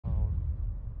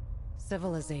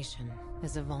Civilization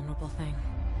is a vulnerable thing,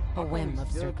 a How come whim we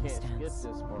of still can't circumstance.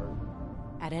 skip this part?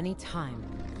 At any time,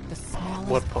 the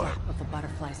smallest What part? flap of a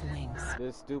butterfly's wings.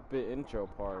 This stupid intro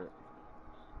part.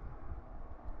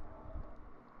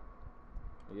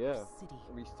 Yeah, City.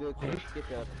 we still can't skip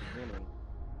it at the beginning.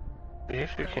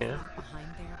 Yes, you Those can. left behind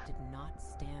there did not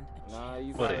stand a chance. Nah,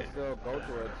 you Wait. gotta still go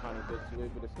through it a tiny bit to be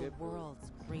able to The skip it. world's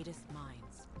greatest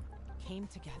minds came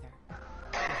together.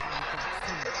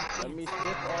 Let me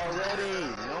skip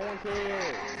already. No one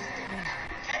cares.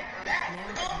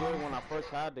 It's good when I first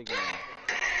had the game.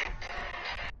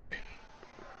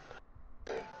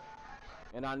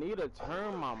 And I need to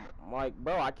turn my mic,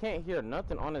 bro. I can't hear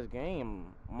nothing on this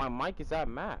game. My mic is at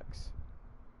max.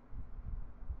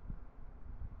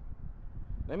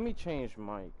 Let me change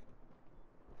mic.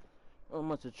 I'm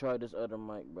about to try this other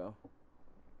mic, bro.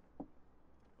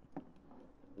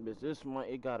 Because this mic,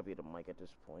 it gotta be the mic at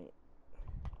this point.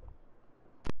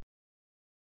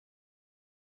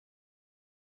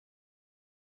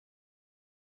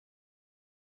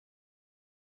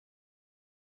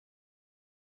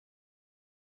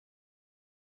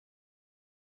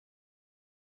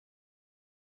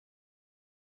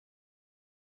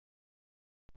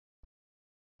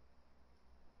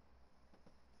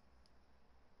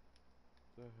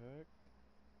 The heck?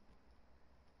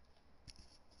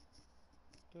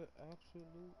 The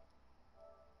absolute.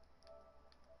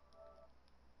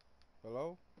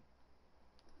 Hello?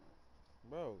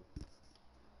 Bro.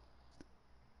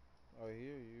 I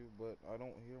hear you, but I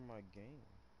don't hear my game.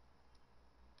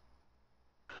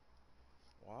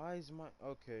 Why is my...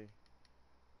 Okay.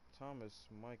 Thomas'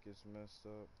 mic is messed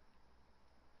up.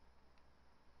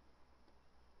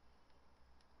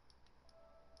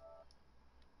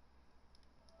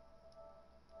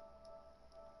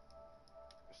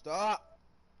 Stop!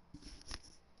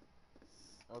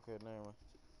 Okay, never mind.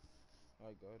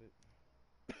 I got it.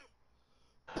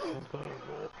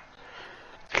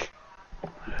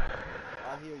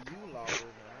 I hear you louder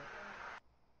than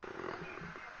it.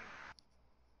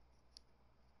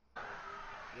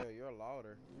 Yeah, you're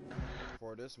louder.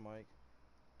 For this mic.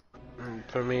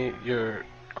 For me, you're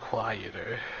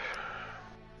quieter.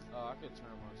 Oh, I could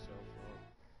turn myself up.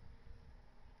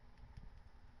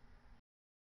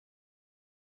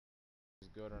 Is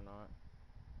good or not?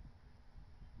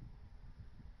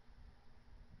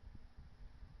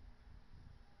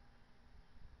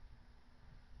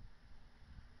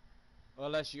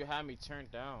 Unless you had me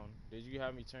turned down. Did you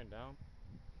have me turned down?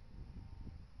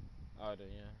 Oh, then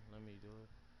yeah. Let me do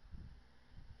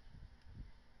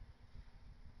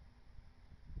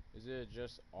it. Is it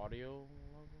just audio?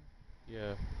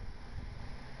 Yeah.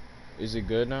 Is it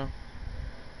good now?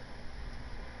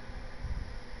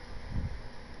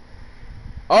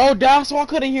 Oh, that's why I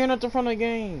couldn't hear nothing from the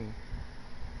game.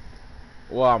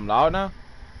 Well, I'm loud now.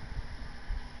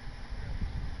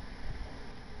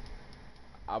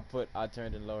 I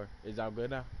turned it lower. Is that good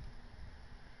now?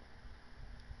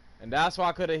 And that's why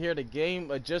I couldn't hear the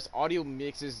game. Just audio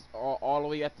mixes all the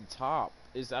way at the top.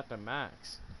 It's at the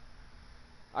max.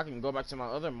 I can go back to my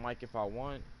other mic if I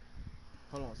want.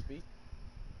 Hold on, speak.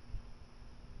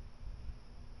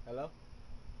 Hello?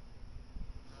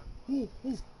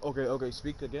 Okay,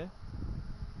 speak again.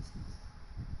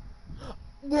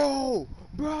 Bro,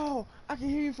 I can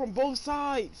hear you from both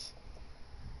sides.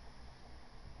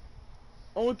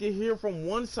 I only can hear from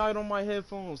one side on my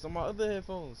headphones, on my other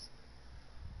headphones.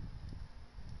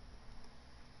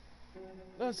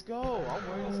 Let's go. I'm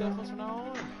wearing these headphones from now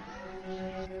on.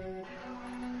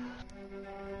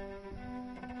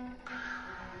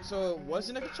 So it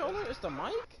wasn't a controller? It's the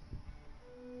mic?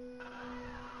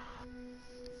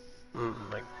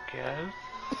 I guess.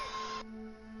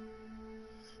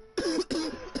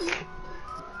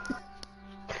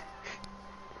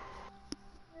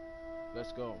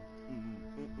 Let's go.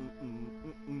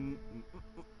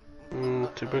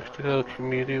 Typical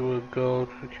community will go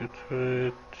to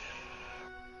Twitch.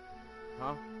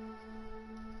 Huh?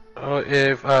 Oh,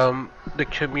 if the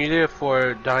community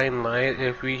for Dying Light,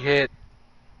 if we hit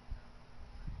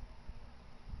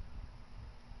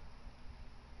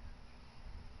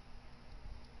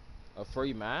A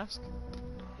free mask?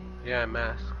 yeah,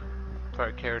 mask for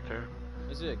our character.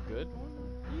 Is it a good one?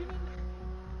 Even?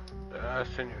 I'll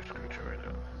send you a screenshot right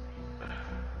now.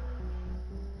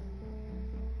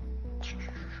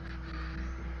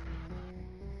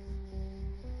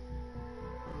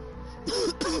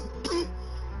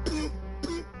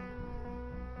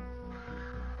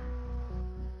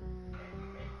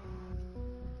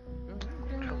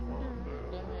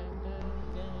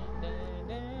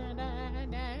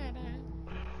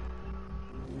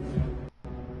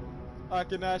 I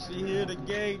can actually hear the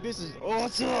game. This is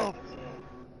awesome.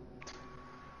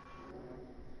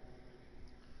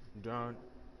 Darn.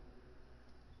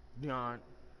 Darn.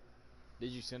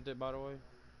 Did you send it, by the way?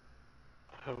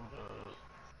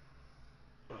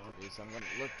 Yes, I'm gonna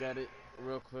look at it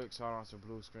real quick so I don't have to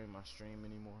blue screen my stream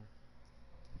anymore.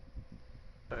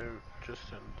 I just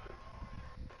sent it.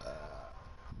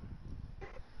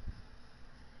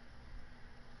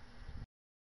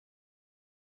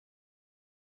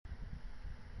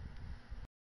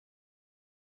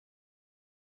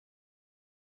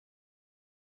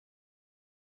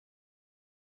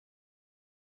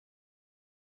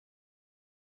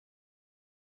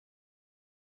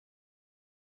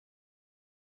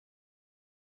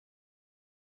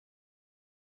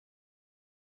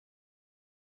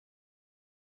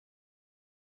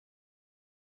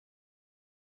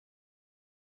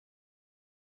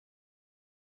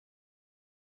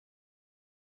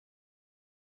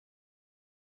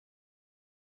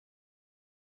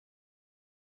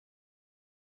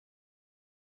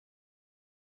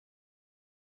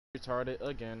 Retarded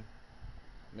again.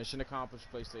 Mission accomplished,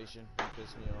 PlayStation. You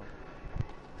pissed me off.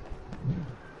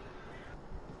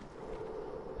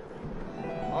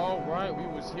 All right, we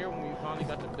was here when we finally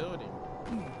got the building.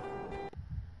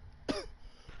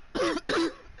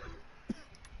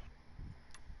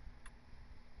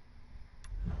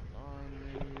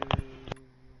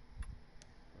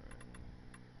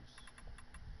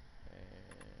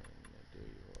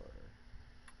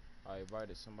 I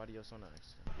invited somebody else on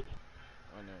accident.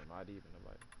 Oh no, not even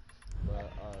invited.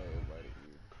 But I invited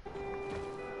you.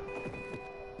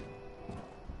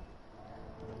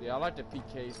 Yeah, I like the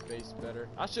PK space better.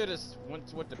 I should have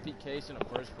went with the PKs in the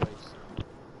first place.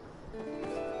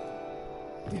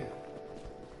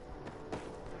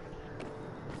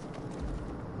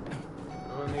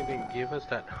 Don't even give us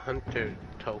that hunter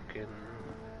token.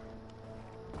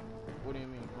 What do you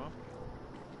mean, huh?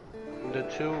 The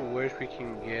two words we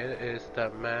can get is the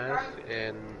mask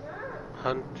and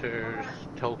hunter's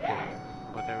token,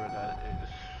 whatever that is.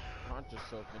 Hunter's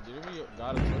token. Did we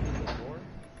got a token before?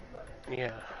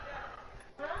 Yeah.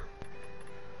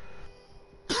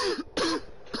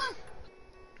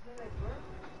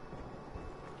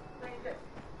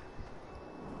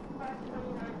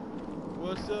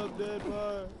 What's up, dead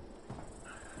boy?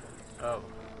 Oh.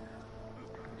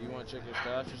 Do you want to check your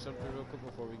stash or something real quick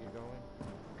before we get going?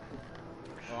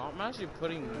 Oh, I'm actually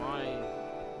putting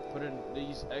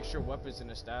these extra weapons in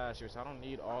the stash here, so I don't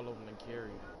need all of them to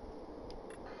carry.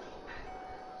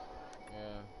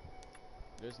 Yeah,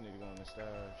 this need to go in the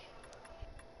stash.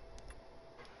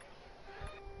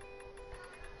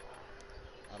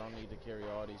 I don't need to carry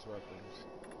all these weapons.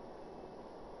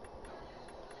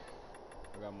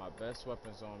 I got my best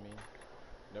weapons on me.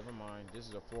 Never mind, this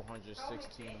is a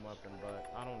 416 weapon,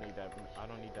 but I don't need that. I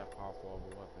don't need that powerful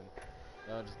of a weapon.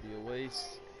 That'll just be a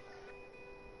waste.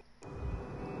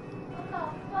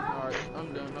 Alright,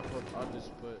 I'm done. I'll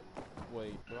just put.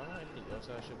 Wait, do I have anything else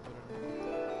I should put in?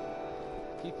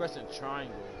 Keep pressing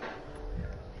triangle.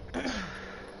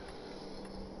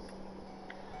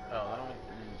 Oh, I don't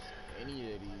use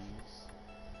any of these.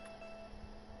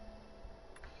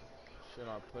 Should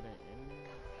I put it in there?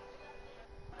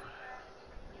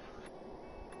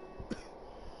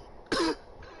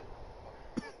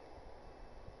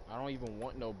 I don't even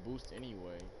want no boost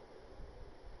anyway.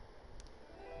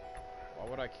 Why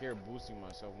would I care boosting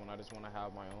myself when I just want to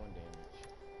have my own damage?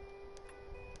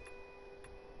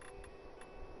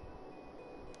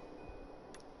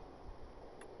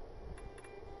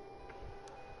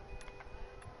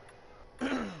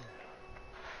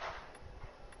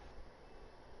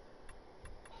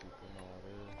 Keeping all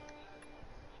this.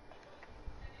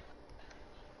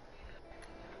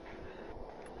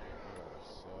 I gotta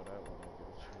sell that when I get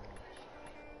a chance.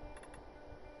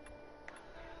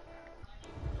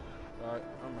 Alright,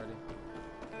 I'm ready.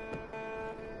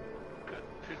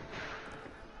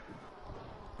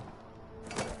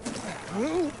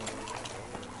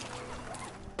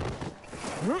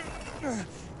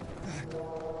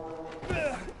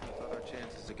 Our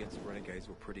chances against the renegades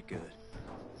were pretty good.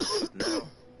 Now,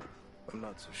 I'm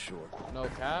not so sure. No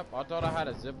cap? I thought I had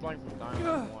a zipline from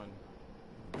Diamond 1.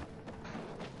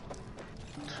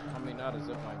 I mean, not a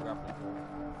zipline, grappling hook.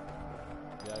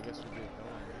 Yeah, I guess we did.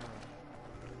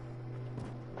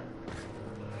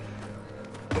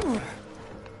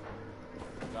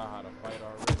 Got how to fight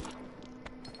already.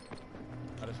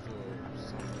 I just do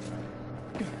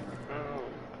something.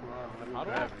 How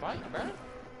do I fight, bro?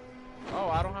 Oh,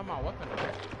 I don't have my weapon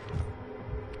equipped.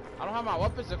 I don't have my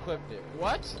weapons equipped.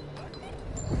 What?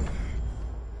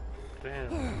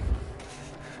 Damn.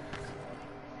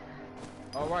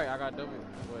 Oh, All right, I got double.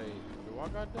 Wait, do I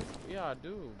got double? Yeah, I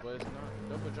do, but it's not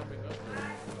double jumping up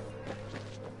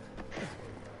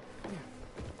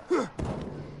there.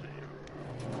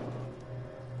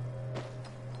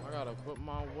 I gotta put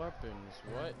my weapons.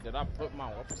 What? Did I put my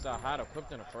weapons that I had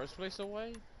equipped in the first place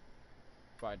away?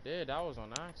 If I did, that was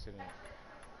on accident.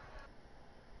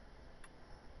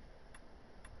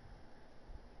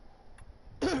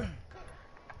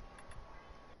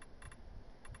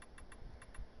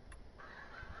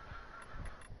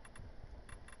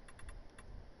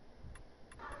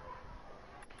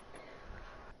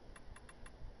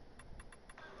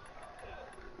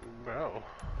 Bro.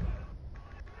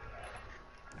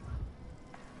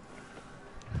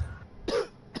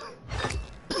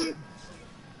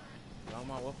 Got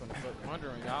my weapon, but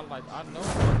wondering, I know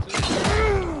what to.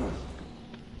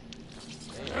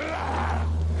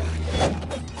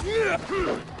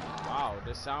 Wow,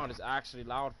 this sound is actually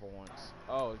loud for once.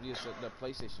 Oh, it's the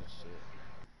PlayStation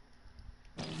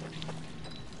shit.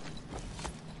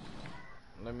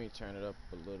 Let me turn it up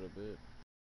a little bit.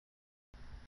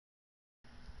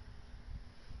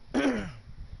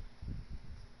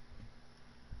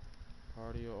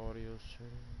 Party audio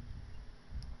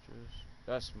change.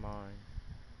 That's mine.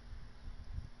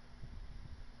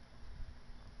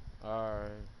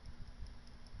 Alright.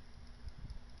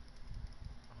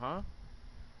 Huh?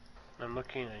 I'm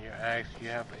looking at your axe. You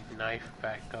have a knife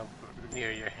back up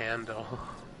near your handle.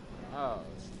 Oh.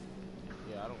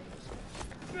 Yeah, I don't think so.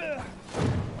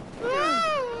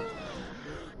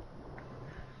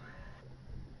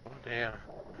 Oh, damn.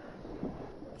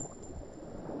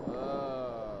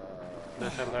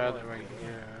 There's a ladder right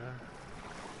here.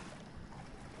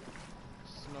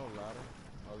 There's no ladder.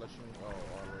 I'll let you.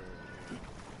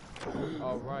 Oh,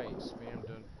 alright. Spam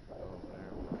done. Oh,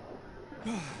 there.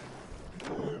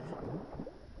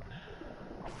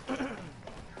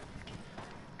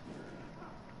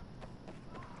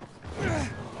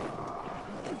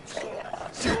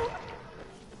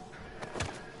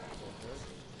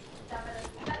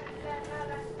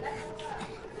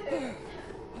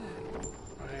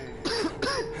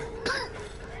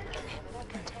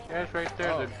 There's right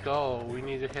there the goal. We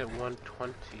need to hit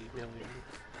 120 million.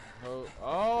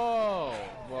 Oh,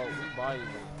 well,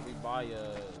 we buy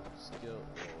a skill.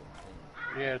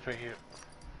 Yeah, it's right here.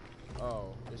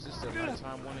 Oh, is this the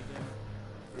nighttime one again?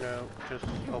 No, just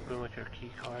open with your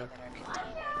key card.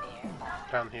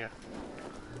 Down here.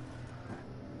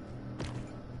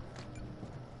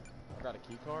 I got a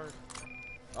key card?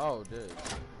 Oh, dude.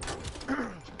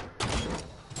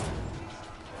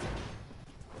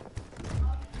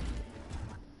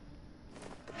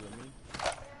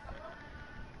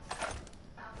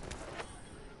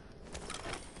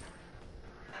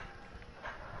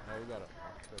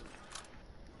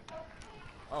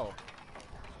 Oh,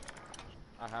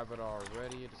 I have it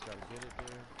already. I just gotta get it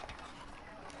there.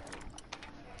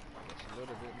 Just a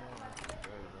little bit more.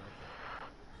 There you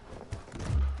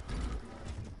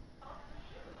go.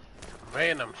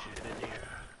 Random shit in here.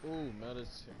 Ooh,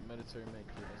 military med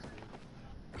kit. That's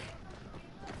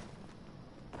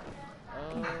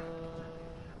good.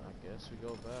 I guess we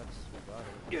go back. We got it.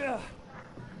 Yeah.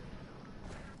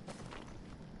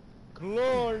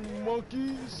 Climb,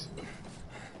 monkeys.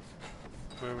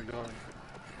 Where are we going?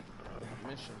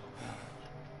 Mission.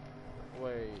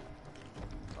 Wait.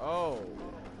 Oh.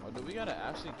 Do we gotta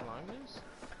actually climb this?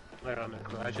 I don't know.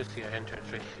 I just see an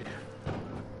entrance right here.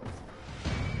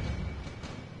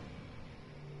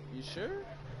 You sure?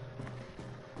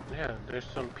 Yeah, there's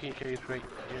some PKs right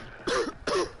here.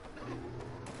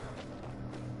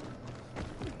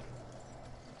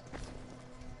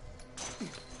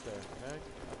 The heck?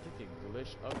 I think it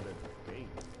glitched up the gate.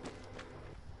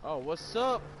 Oh, what's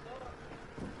up?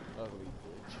 Ugly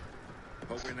bitch.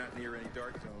 Hope we're not near any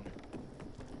dark zone.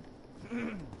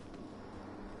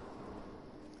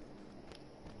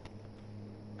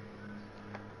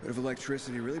 Bit of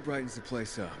electricity really brightens the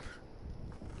place up.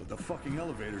 But the fucking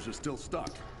elevators are still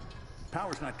stuck.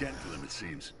 Power's not getting to them, it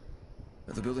seems.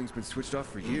 But the building's been switched off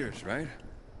for years, right?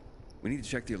 We need to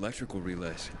check the electrical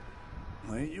relays.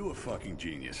 Well, ain't you a fucking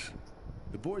genius?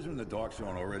 The boys are in the dark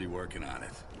zone already working on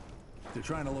it. They're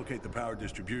trying to locate the power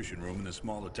distribution room in the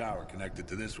smaller tower connected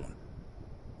to this one.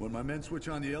 When my men switch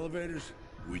on the elevators,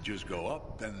 we just go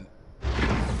up, then...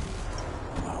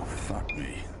 Oh, fuck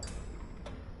me.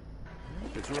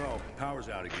 It's Rowe. Power's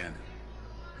out again.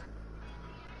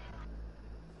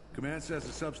 Command says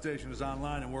the substation is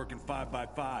online and working 5 by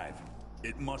 5.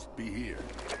 It must be here.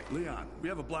 Leon, we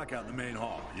have a blackout in the main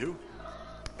hall. You?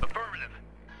 Affirmative.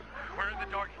 We're in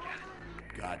the dark again.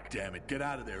 God damn it. Get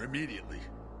out of there immediately.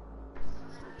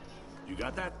 You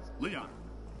got that? Leon?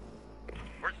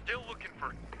 We're still looking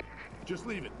for... Just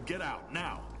leave it. Get out,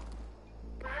 now.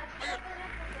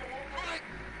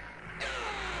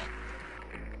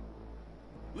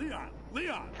 Leon!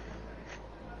 Leon!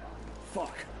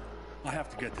 Fuck. I have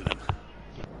to get to them.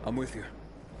 I'm with you.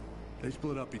 They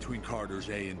split up between corridors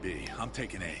A and B. I'm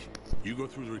taking A. You go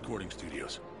through the recording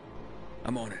studios.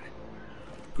 I'm on it.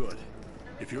 Good.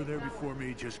 If you're there before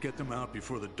me, just get them out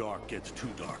before the dark gets too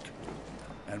dark.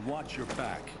 And watch your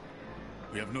back.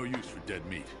 We have no use for dead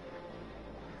meat.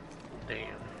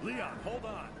 Damn. Leon, hold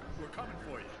on. We're coming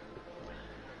for you.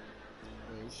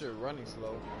 You should running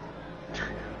slow. How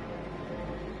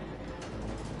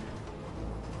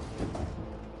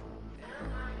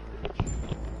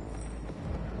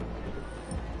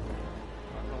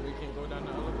come we can't go down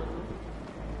the elevator?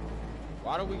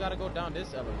 Why do we gotta go down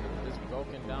this elevator? This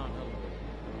broken down elevator.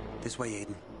 This way,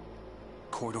 Aiden.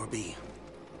 Corridor B.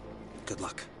 Good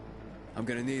luck. I'm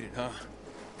gonna need it, huh?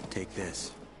 Take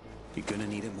this. You're gonna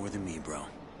need it more than me, bro.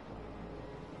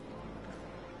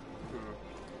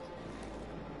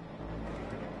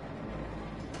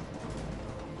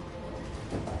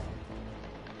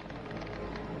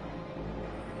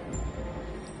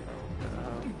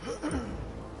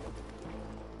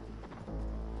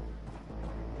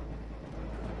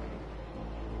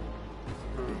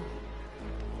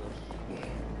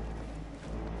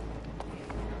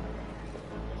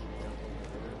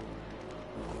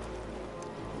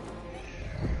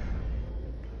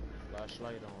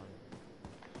 Flashlight on.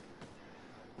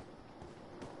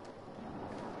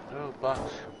 Oh, box.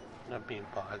 Not being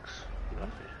box.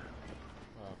 Nothing.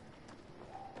 Oh.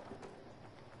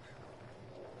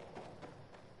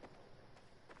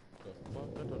 The fuck?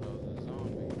 I thought that was a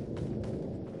zombie.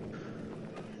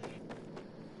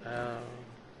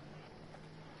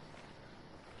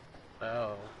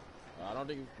 Oh. I don't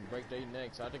think we can break their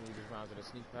necks. I think we just might as well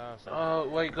sneak past them. Oh,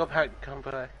 wait, go back, come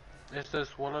back. It's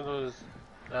just one of those,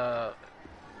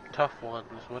 tough ones,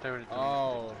 whatever it is.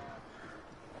 Oh.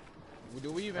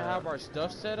 Do we even have our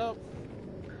stuff set up?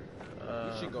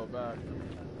 We should go back.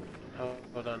 Oh,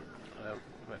 hold on.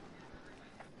 Wait.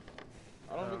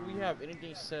 I don't think we have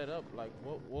anything set up. Like,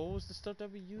 what was the stuff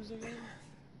that we used again?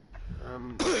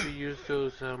 We use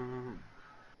those,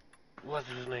 what's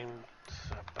his name?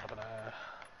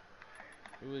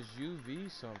 It was UV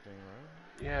something,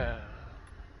 right? Yeah.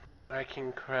 I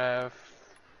can craft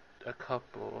a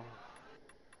couple.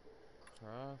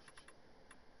 Craft?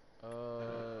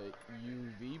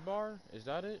 UV bar? Is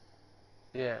that it?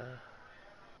 Yeah.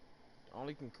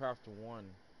 Only can craft one.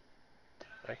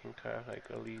 I can craft like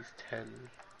at least 10.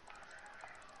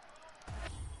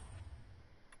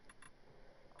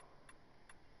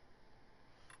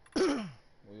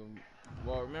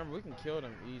 Well, remember, we can kill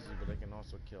them easy, but they can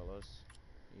also kill us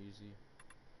easy.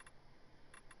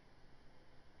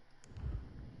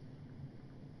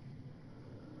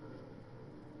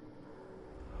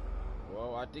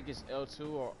 Well, I think it's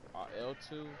L2 or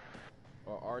L2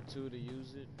 or R2 to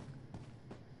use it.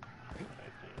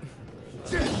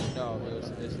 No, it's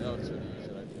L2 to use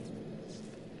it, I think.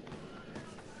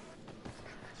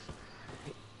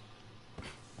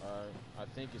 I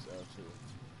think it's L2.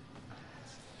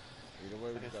 Either way,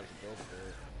 we just got to go for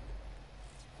it.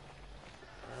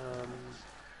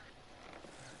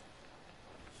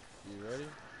 You ready?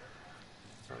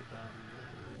 What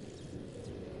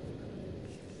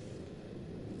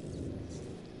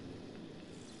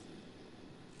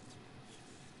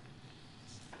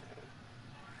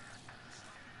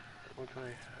do I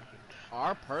have?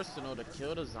 Our personal to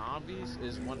kill the zombies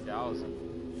is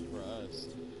 1,000 for us.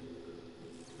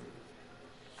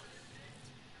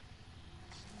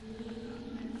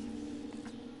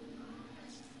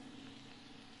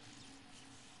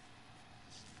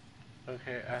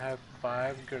 Okay, I have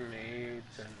 5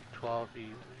 grenades and 12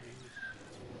 EVs.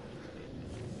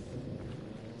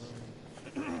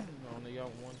 I only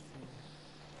got one.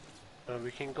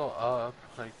 We can go up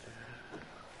like that.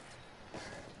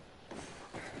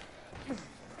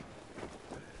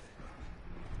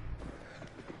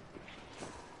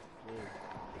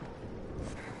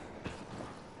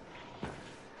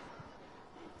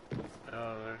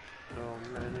 Oh, there's so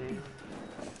many.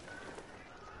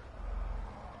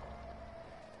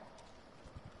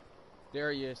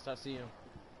 There he is. I see him.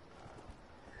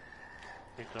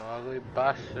 He's an ugly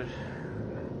bastard.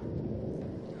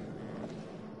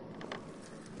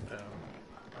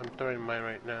 I'm throwing mine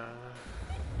right now.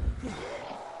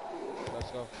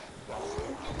 Let's go.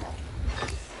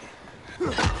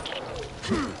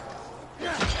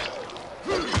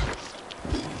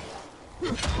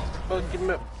 Oh, give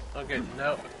me up. Okay,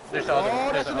 now there's the other one.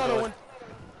 Oh, that's another one.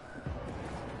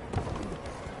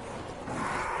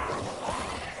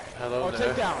 Hello Oh, there.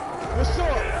 take down. What's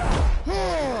up?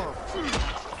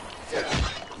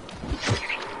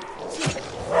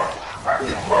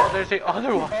 Oh, there's the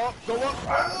other one. Up, go up.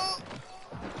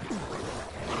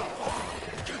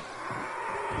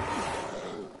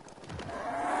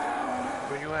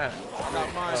 Where you at? I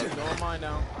got mine. I'm going mine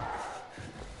now.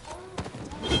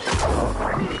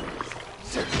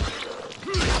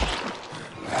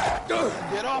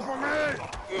 Get off of me!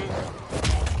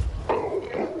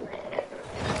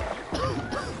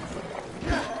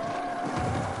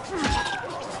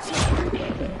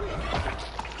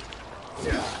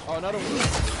 Oh, another one.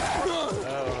 Oh,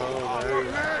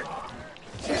 there.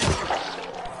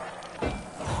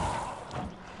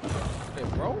 It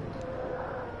broke?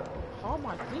 How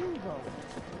my thing broke?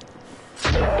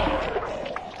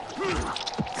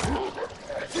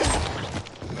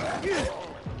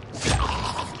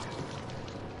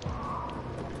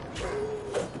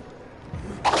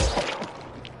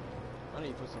 I need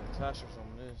to put some attachments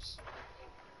on this.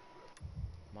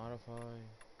 Modify.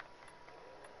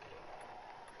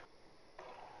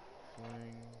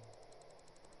 Fling.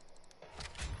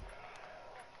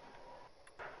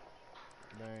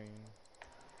 Bang.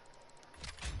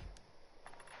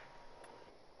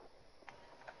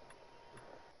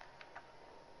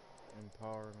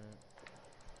 Empowerment.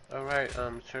 Alright,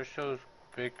 search those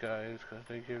big guys, because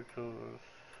they give those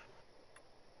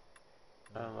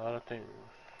a lot of things.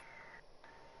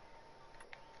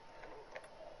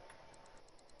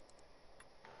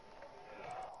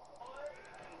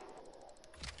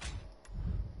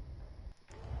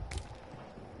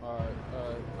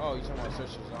 Oh, you talking about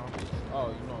search the zombies? Oh,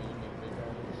 you know you need big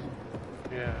guys.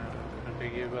 Yeah, but they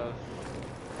give us.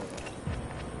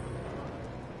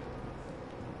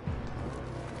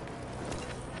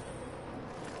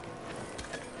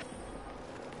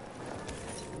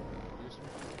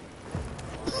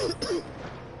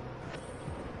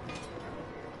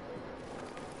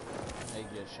 Hey,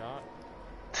 get shot.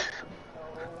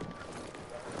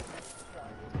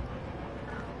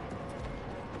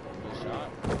 Get shot.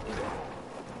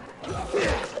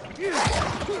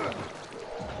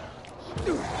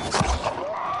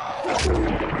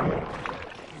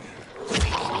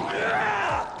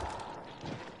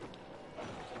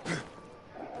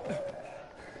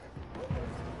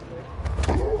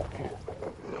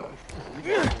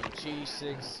 Cheese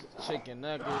sticks, chicken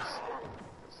nuggets.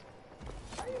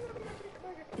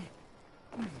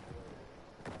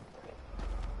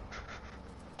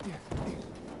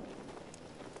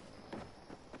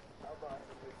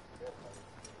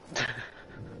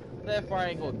 That fire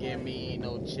ain't gonna give me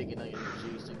no chicken nuggets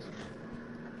and cheese sticks.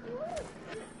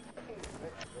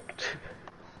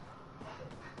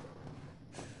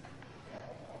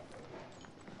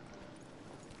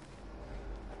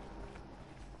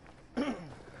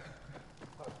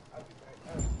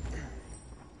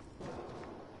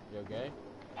 You okay?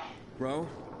 Bro,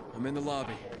 I'm in the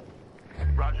lobby.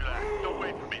 Roger that. Don't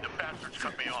wait for me. The bastards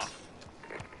cut me off.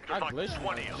 I There's like glitched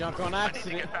 20 of jump them. on I need to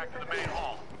accident. get back to the main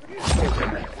hall. We're through the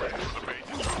base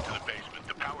and to the basement.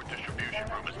 The power distribution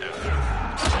room is down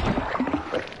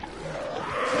there.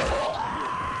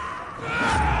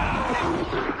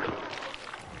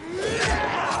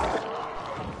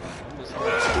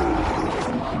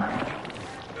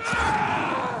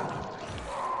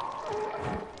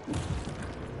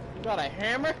 You got a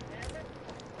hammer?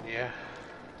 Yeah.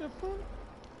 The fuck?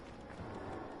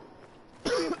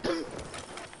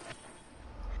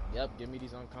 Yep, give me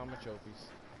these uncommon trophies.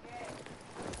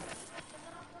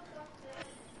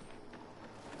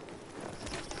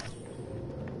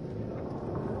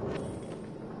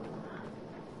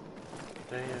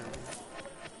 Damn.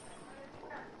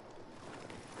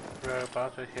 We're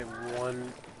about to hit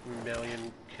 1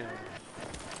 million kills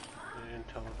in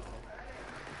total.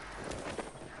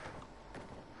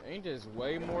 Ain't this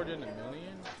way more than 1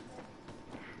 million?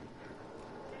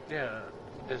 Yeah,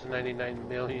 it's 99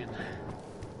 million.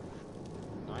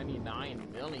 99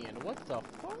 million? What the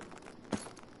fuck?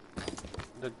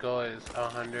 The goal is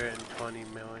 120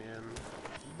 million.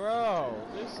 Bro,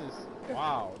 this is...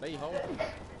 Wow, they hold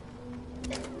this.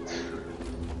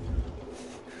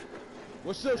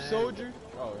 What's up, soldier?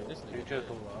 Oh, this You nigga just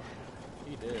dead. lost.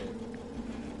 He dead.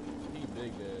 He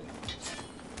big dead.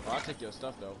 Oh, I'll take your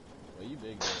stuff, though. Well, you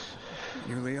big dead.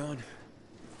 You're Leon?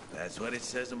 That's what it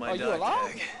says on my Oh, you dog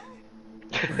alive?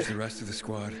 tag. Where's the rest of the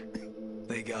squad?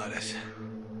 They got us.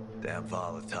 Damn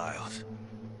volatiles.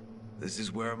 This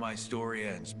is where my story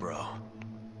ends, bro.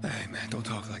 Hey, man, don't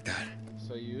talk like that.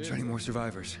 So you Is is there any more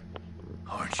survivors?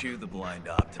 Aren't you the blind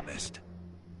optimist?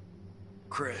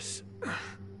 Chris.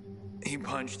 He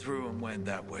punched through and went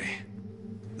that way.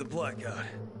 The blackout.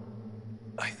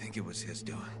 I think it was his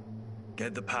doing.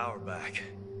 Get the power back.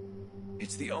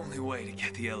 It's the only way to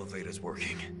get the elevators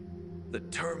working. The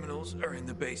terminals are in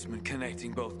the basement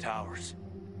connecting both towers.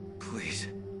 Please,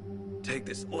 take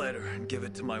this letter and give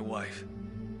it to my wife.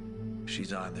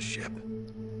 She's on the ship.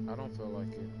 I don't feel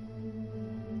like it.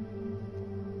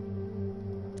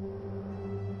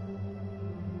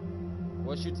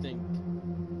 What you think,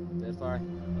 Deadfire?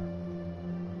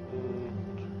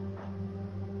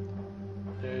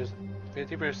 There's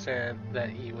 50% that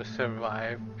he will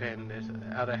survive, and there's the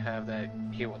other half that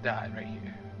he will die right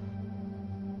here.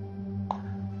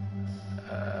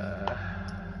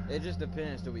 It just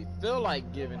depends. Do we feel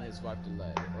like giving his wife the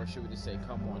letter, or should we just say,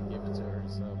 "Come on, give it to her"?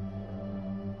 So,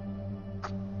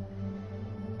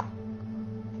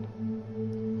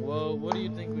 well, what do you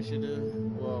think we should do?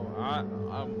 Well,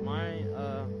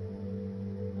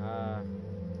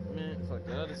 man, fuck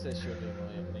that. I just said she'll do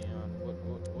Leon.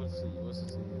 What's the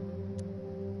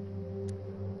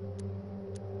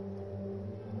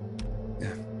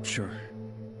Yeah, sure.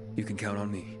 You can count on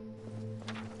me.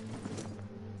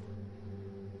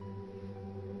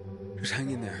 Just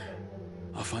hang in there.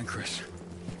 I'll find Chris.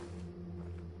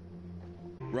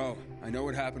 Bro, I know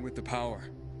what happened with the power.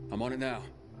 I'm on it now.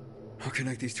 I'll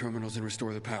connect these terminals and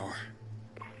restore the power.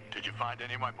 Did you find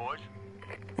any of my boys?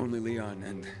 Only Leon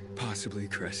and possibly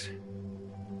Chris.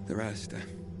 The rest,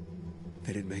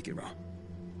 they didn't make it, bro.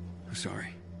 I'm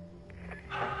sorry.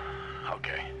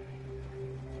 Okay.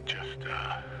 Just,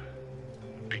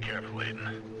 be careful,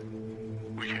 Aiden.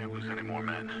 We can't lose any more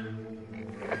men.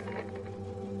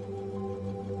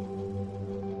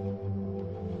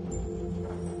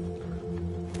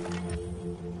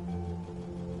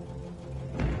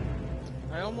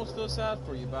 I almost feel sad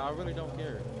for you, but I really don't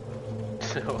care.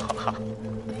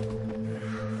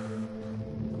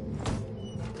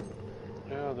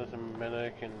 Yeah, there's a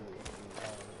medic and.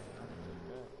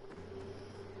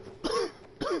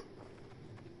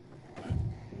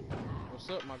 What's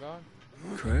up, my guy?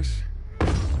 Chris?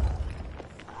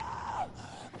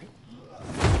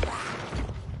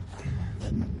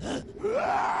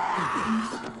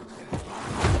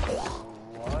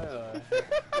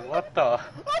 What the?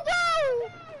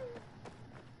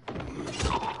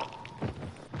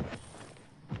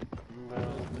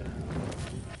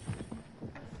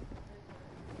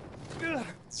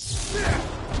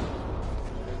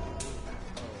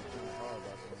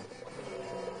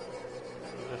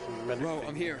 Bro,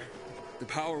 I'm here. The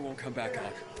power won't come back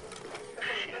on.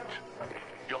 Shit.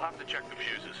 You'll have to check the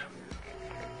fuses.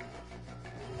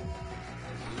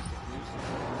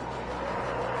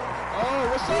 Oh,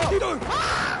 what's up?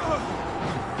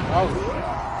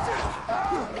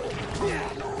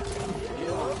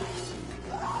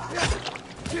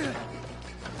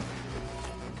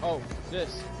 Oh,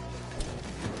 this.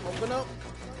 Open up.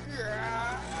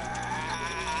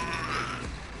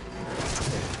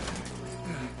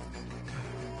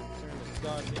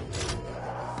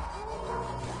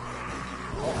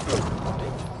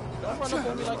 Don't run up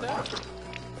on me like that.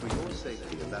 For your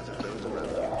safety and that of those around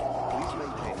you, please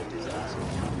maintain a distance of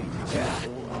 2 meters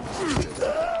from all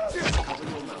others. Cover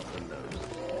your mouth and nose.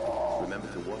 Remember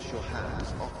to wash your hands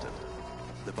often.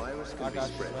 The virus can be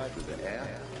spread through the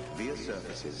air, via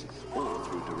surfaces, or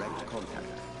through direct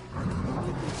contact.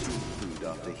 Only consume food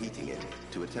after heating it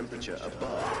to a temperature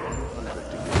above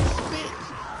 100 degrees Celsius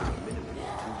for a minimum of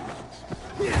 2 minutes.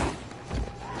 A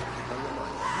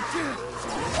reminder.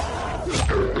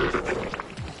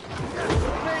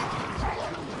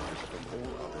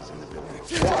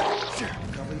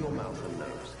 Cover your mouth and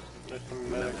nose.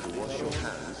 Remember to wash your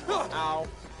hands. Ow.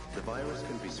 The virus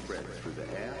can be spread through the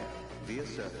air, via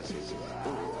surfaces, or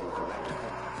through direct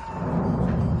contact.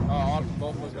 Oh,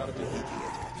 both of us gotta be. Heating it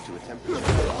to a temperature of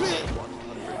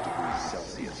 100 degrees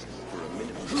Celsius for a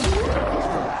minimum of 2 minutes.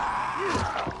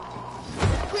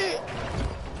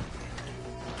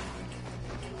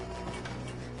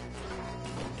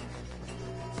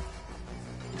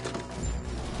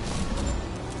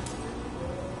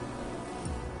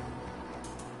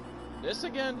 This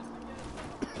again?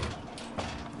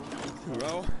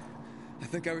 Bro, I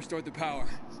think I restored the power.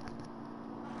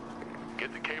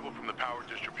 Get the cable from the power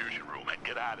distribution room and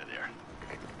get out of there.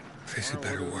 This had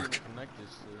better work. Connect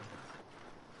this to.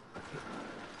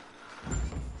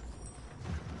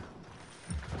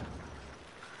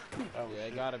 Yeah,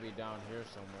 it gotta be down here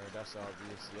somewhere. That's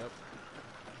obvious. Yep.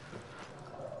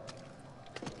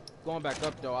 Going back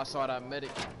up though, I saw that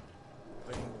medic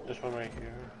thing. This one right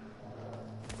here.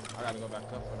 I gotta go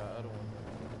back up for that other one.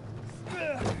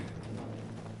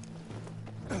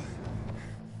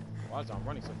 Why is I'm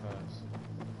running so fast?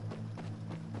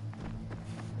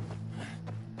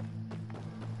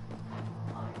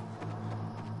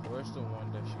 Where's the one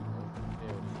that she opened?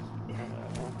 There it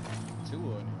is. Two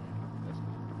of them. That's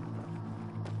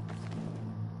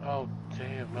good. Oh,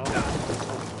 damn. No.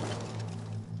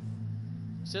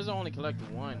 It says I only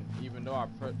collected one, even though I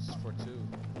purchased for two.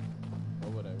 Or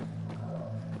whatever.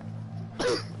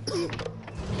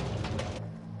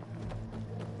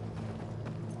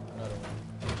 Another one.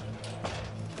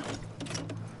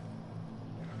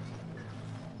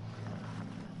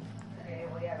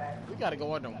 We gotta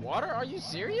go underwater? Are you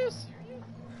serious?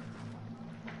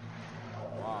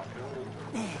 Wow.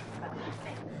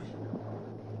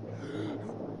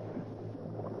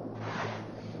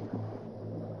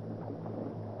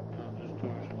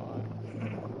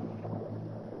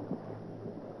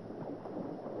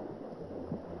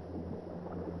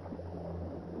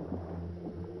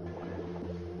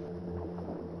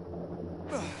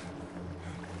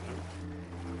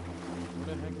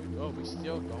 Where the heck we go? We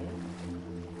still going?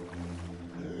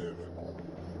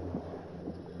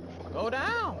 Go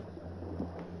down!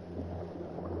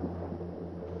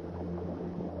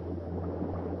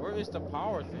 Where is the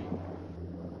power thing?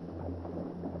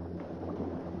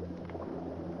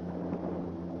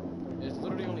 There's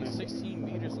literally only 16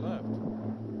 meters left.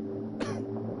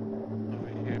 Over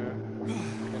here.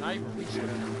 Can I even reach it?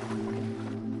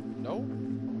 No?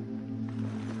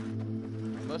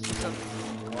 It must be some.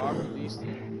 Oh, I released it.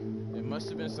 It must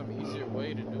have been some easier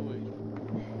way to do it.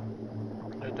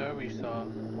 The derby saw.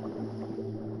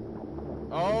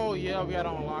 Oh, yeah, we gotta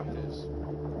unlock this.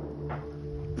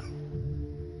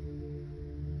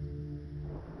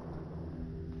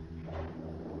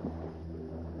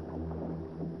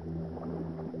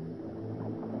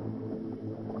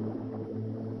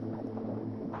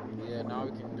 Yeah, now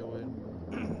we can do it.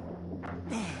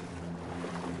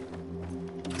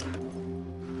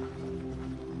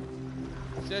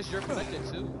 It says you're connected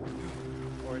too.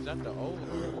 Or is that the old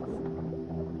one?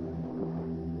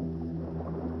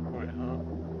 Wait, huh?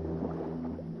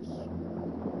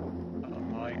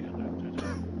 Am I connected?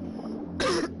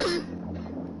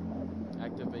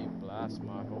 Activate blast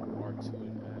mod, hold R2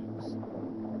 and X.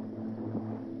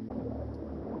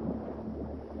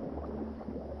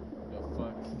 The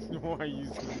fuck? Why are you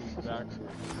swimming backwards?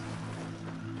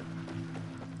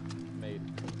 Made it.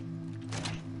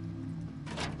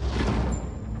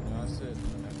 That's it.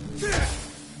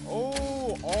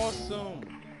 Oh, awesome!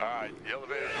 Alright, the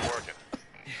elevator's working.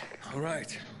 All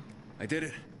right. I did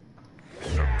it.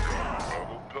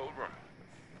 Mobile Pilgrim.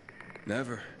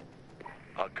 Never.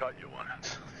 I'll cut you one.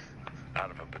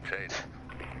 Out of a potato.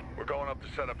 We're going up to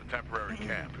set up a temporary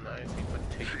camp.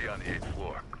 See you on the 8th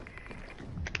floor.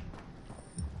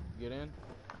 Get in.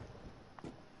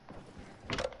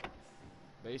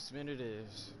 Basement it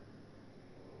is.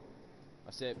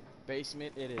 I said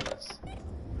basement it is.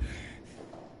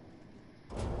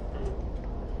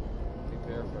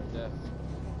 Prepare for death.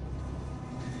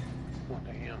 What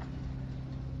the hell?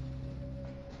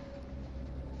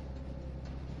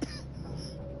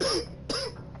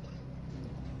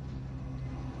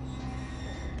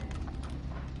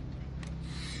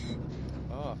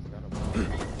 Oh, I forgot about it.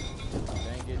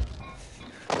 Dang it.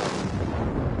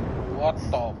 What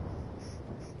the?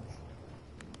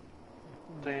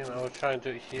 Damn, I was trying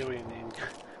to heal it in.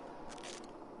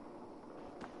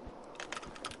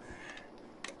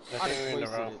 I think we're in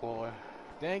the wrong floor.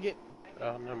 Dang it.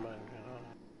 Oh, never mind.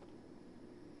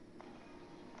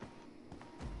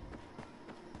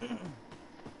 Why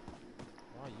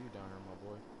are you down here, my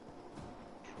boy?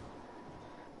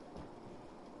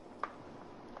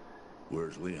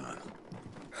 Where's Leon?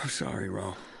 I'm sorry,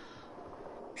 Ro.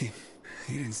 He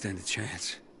didn't stand a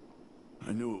chance.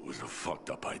 I knew it was a fucked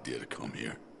up idea to come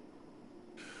here.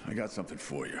 I got something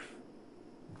for you.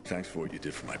 Thanks for what you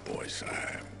did for my boys.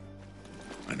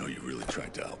 I know you really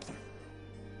tried to help them.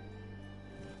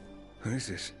 What is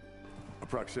this? A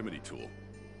proximity tool.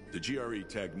 The GRE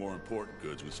tagged more important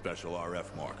goods with special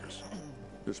RF markers.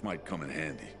 This might come in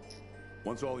handy.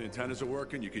 Once all the antennas are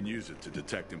working, you can use it to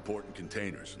detect important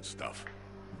containers and stuff.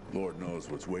 Lord knows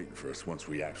what's waiting for us once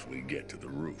we actually get to the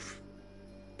roof.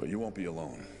 But you won't be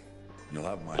alone. You'll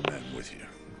have my men with you.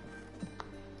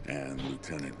 And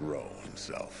Lieutenant Rowe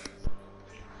himself.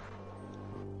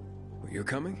 You're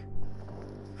coming?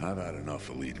 I've had enough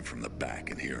of leading from the back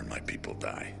and hearing my people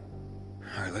die.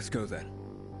 All right, let's go then.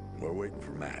 We're waiting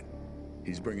for Matt.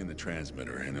 He's bringing the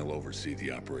transmitter and he'll oversee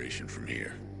the operation from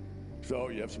here. So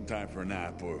you have some time for a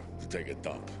nap or to take a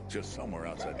dump. Just somewhere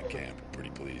outside the camp,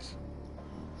 pretty please.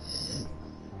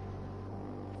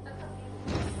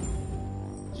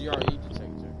 GRE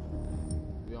detector.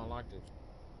 We unlocked it.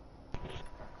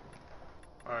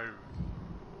 Alright.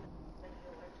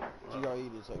 GRE GRE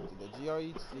detector. The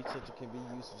GRE detector can be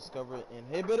used to discover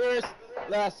inhibitors.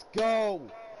 Let's go!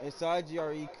 Inside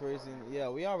GRE prison. Yeah,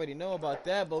 we already know about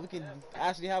that, but we can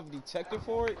actually have a detector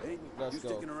for it. Let's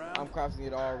go. I'm crafting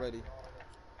it already.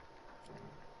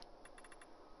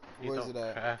 You Where's don't it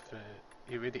at? craft it.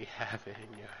 You really have it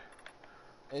in your...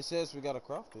 It says we gotta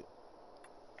craft it.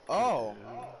 Oh!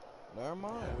 Yeah. Never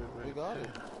mind. Right We got there.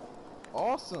 it.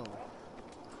 Awesome.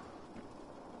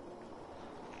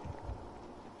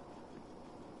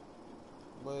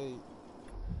 Wait.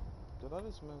 Did I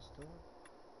just mess up?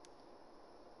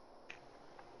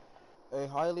 A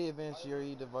highly advanced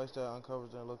GRE device that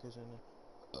uncovers their location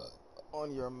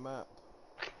on your map.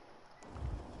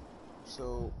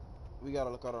 So, we gotta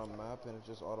look at our map and it's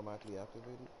just automatically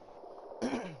activated.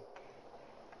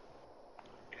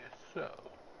 Guess so.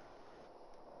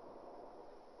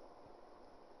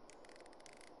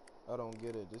 I don't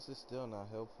get it. This is still not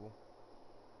helpful.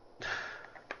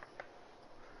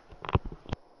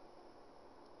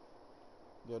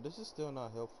 Yo, this is still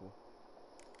not helpful.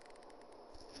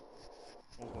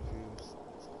 I'm confused.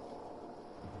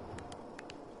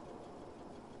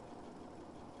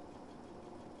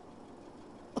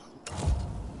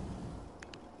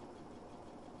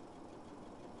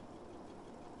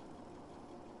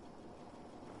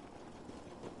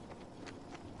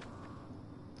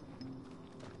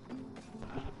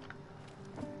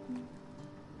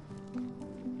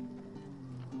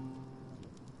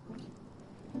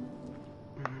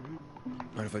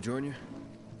 Mind if I join you?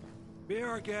 Be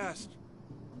our guest.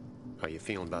 How you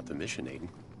feeling about the mission, Aiden?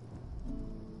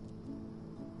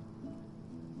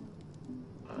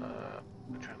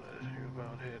 I'm trying to think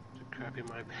about it. The crap in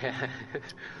my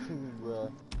pants.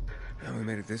 Bruh. Yeah, we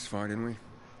made it this far, didn't we?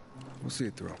 We'll see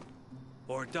it through.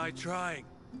 Or die trying,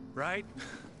 right?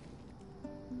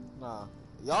 Nah.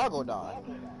 Y'all go die.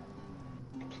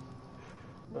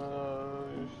 Nice.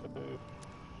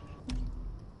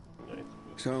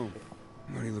 So,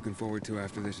 what are you looking forward to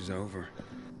after this is over?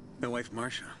 My wife,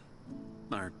 Marcia.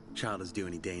 Our child is due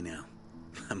any day now.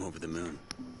 I'm over the moon.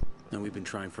 Now, we've been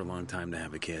trying for a long time to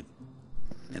have a kid.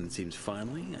 And it seems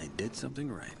finally I did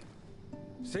something right.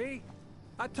 See?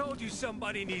 I told you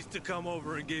somebody needs to come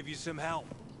over and give you some help.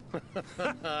 What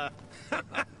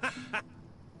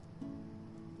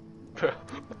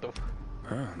the f...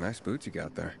 Oh, nice boots you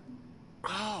got there.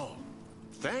 Oh,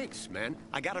 thanks, man.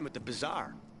 I got him at the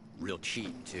bazaar. Real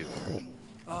cheap, too.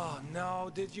 Oh, no,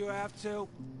 did you have to?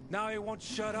 Now he won't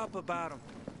shut up about them.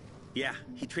 Yeah,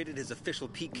 he traded his official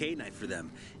PK knife for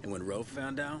them. And when Ro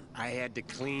found out... I had to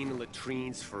clean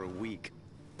latrines for a week.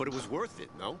 But it was worth it,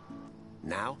 no?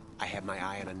 Now, I have my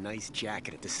eye on a nice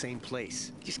jacket at the same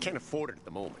place. Just can't afford it at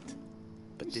the moment.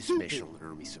 But this mission will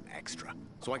earn me some extra,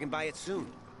 so I can buy it soon.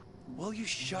 Will you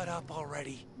shut up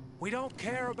already? We don't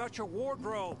care about your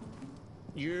wardrobe.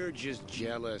 You're just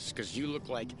jealous, because you look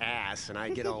like ass and I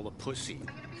get all the pussy.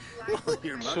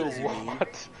 Your So mother's, you mean?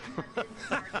 what?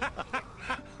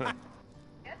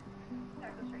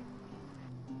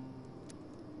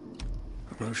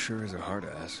 Ro sure is a hard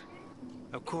ass.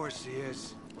 Of course he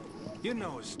is. You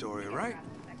know his story, right?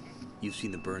 You've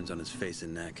seen the burns on his face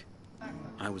and neck.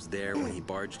 I was there when he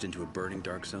barged into a burning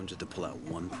dark zone just to pull out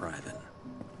one private.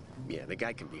 Yeah, the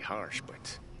guy can be harsh,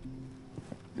 but...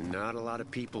 not a lot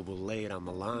of people will lay it on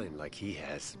the line like he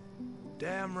has.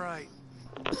 Damn right.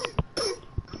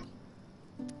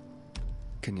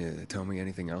 Can you tell me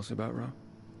anything else about Ro?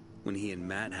 When he and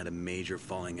Matt had a major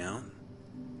falling out,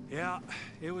 Yeah,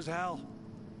 it was hell.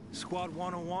 Squad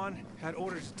 101 had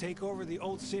orders to take over the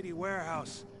old city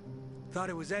warehouse. Thought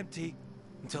it was empty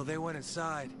until they went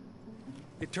inside.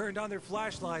 They turned on their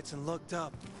flashlights and looked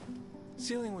up.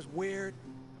 Ceiling was weird,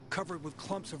 covered with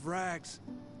clumps of rags.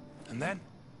 And then,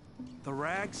 the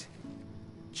rags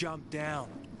jumped down.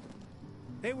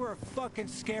 They were a fucking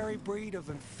scary breed of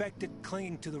infected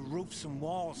clinging to the roofs and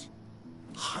walls.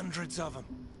 Hundreds of them.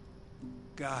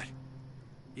 God,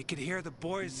 you could hear the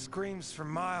boys' screams for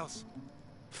miles.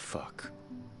 Fuck.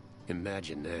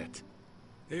 Imagine that.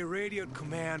 They radioed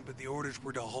command, but the orders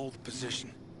were to hold the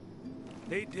position.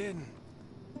 They didn't.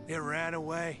 They ran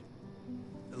away.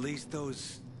 At least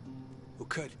those who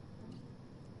could.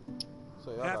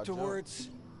 So y'all got Afterwards,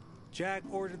 Jack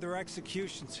ordered their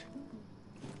executions.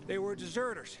 They were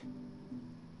deserters.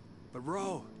 But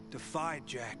Ro defied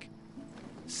Jack.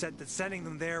 Said that sending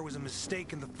them there was a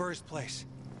mistake in the first place.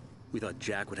 we thought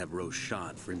Jack would have Rose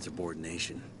shot for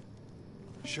insubordination.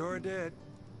 Sure did.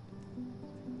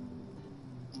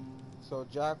 So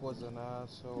Jack was an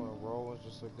asshole and Ro was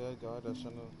just a good guy that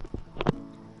shouldn't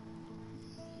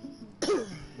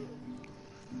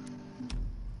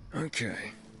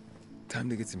Okay. Time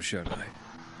to get some shut-eye.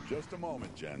 Just a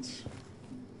moment, gents.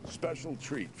 Special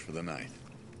treat for the night.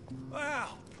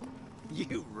 Wow!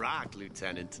 You rock,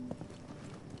 Lieutenant.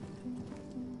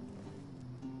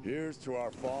 Here's to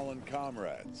our fallen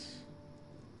comrades.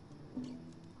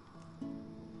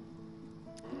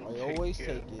 I always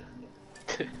take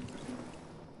it.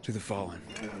 To the fallen.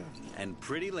 And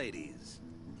pretty ladies.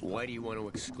 Why do you want to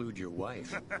exclude your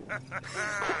wife?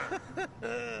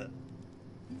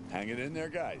 Hang it in there,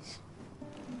 guys.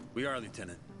 We are,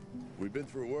 Lieutenant. We've been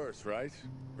through worse, right?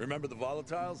 Remember the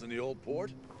volatiles in the old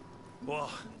port?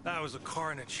 Well, that was a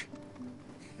carnage.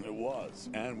 It was,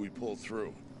 and we pulled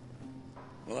through.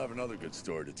 We'll have another good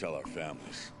story to tell our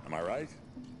families. Am I right?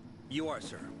 You are,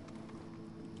 sir.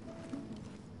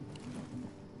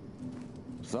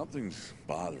 Something's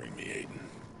bothering me, Aiden.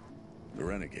 The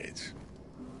renegades.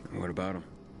 What about them?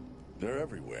 They're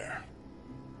everywhere.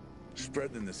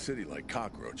 Spread in the city like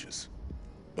cockroaches.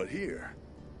 But here,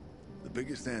 the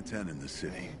biggest antenna in the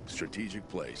city, strategic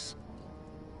place,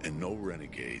 and no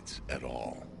renegades at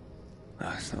all.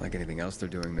 It's not like anything else they're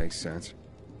doing makes sense.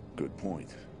 Good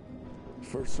point.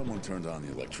 First, someone turned on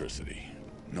the electricity.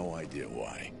 No idea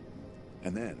why.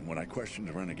 And then, when I questioned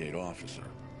the renegade officer,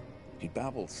 he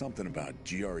babbled something about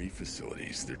GRE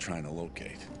facilities they're trying to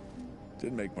locate.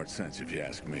 Didn't make much sense if you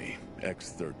ask me.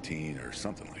 X-13 or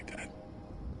something like that.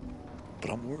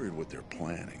 But I'm worried what they're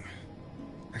planning.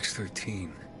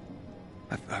 X-13.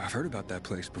 I've heard about that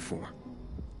place before.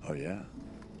 Oh, yeah?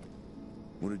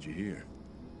 What did you hear?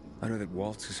 I know that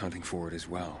Waltz is hunting for it as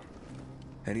well.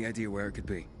 Any idea where it could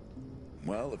be?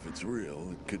 Well, if it's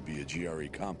real, it could be a GRE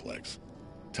complex.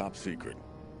 Top secret.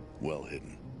 Well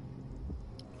hidden.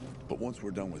 But once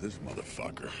we're done with this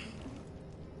motherfucker,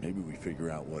 maybe we figure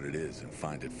out what it is and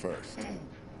find it first.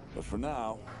 But for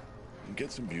now,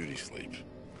 get some beauty sleep.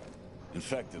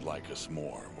 Infected like us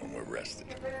more when we're rested.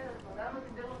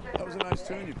 That was a nice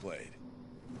tune you played.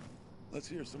 Let's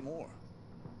hear some more.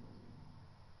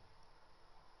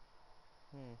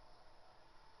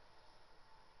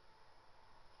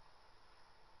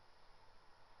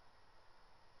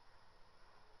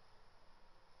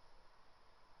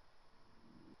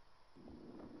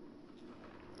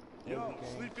 Yo,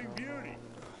 Sleeping Beauty.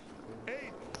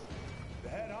 Aiden, the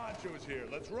head honcho is here.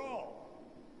 Let's roll.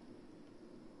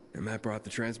 And Matt brought the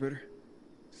transmitter?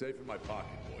 Safe in my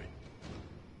pocket, boy.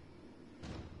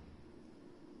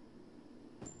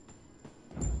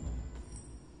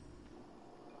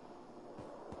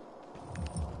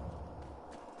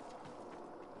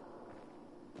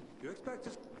 You expect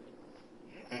us?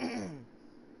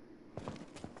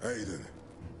 Aiden,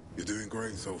 you're doing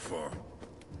great so far.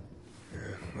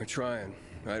 Yeah, we're trying.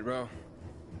 Right, Ro?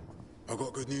 I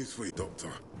got good news for you, Doctor.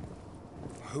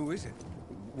 Who is it?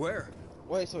 Where?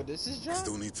 Wait, so this is John?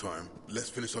 Still need time. Let's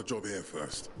finish our job here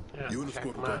first. Yeah, you and the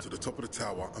squad will go to the top of the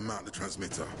tower and mount the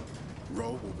transmitter.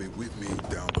 Ro will be with me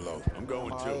down below. I'm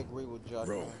going I too. agree with John.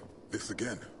 Ro, this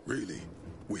again. Really?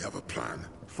 We have a plan.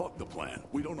 Fuck the plan.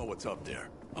 We don't know what's up there.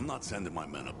 I'm not sending my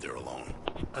men up there alone.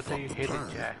 I thought you hit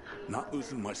it, Jack. Not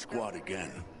losing my squad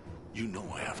again. You know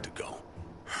I have to go.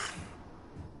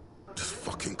 Just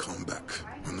fucking come back.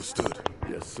 Understood?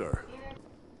 Yes, sir.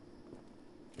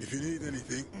 If you need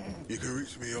anything, you can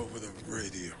reach me over the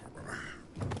radio.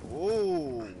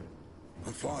 Ooh.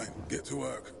 I'm fine. Get to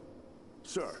work.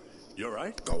 Sir, you all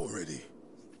right? Go already.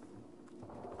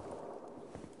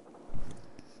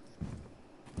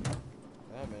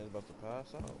 That man's about to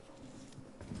pass out.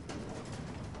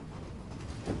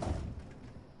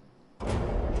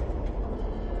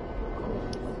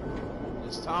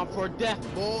 It's time for death,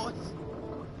 boys.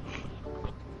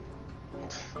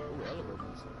 Ooh,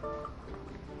 elevators.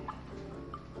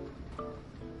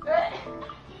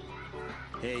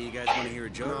 Hey, you guys want to hear a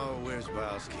joke? No, where's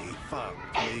Bowski? Fuck,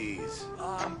 please.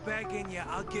 I'm begging you.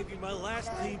 I'll give you my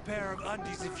last clean pair of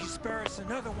undies if you spare us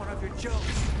another one of your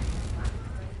jokes.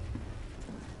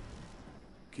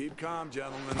 Keep calm,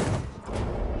 gentlemen.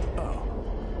 Oh.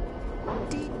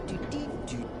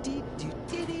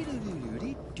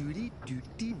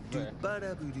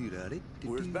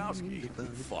 Where's Bowski?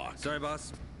 Fuck. Sorry,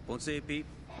 boss. Won't say it, Pete.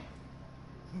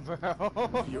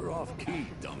 Bro. You're off key,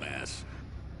 dumbass.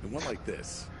 And one like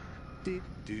this.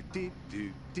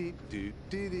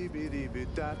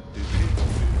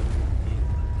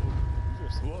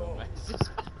 Whoa.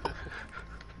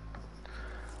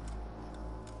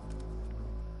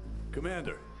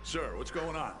 Commander, sir, what's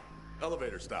going on?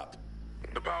 Elevator stopped.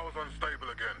 The power's unstable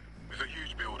again. It's a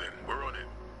huge building. We're on it.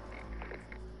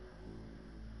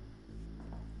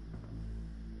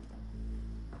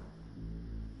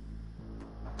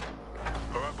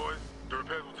 All right, boys. The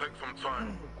repairs will take some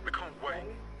time. We can't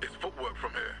wait. It's footwork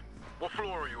from here. What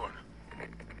floor are you on?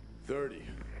 30.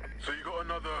 So you got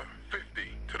another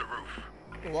 50 to the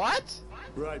roof? What?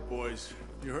 Right, boys.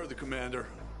 You heard the commander.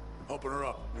 Open her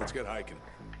up. Let's get hiking.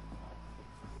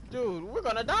 Dude, we're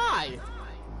gonna die.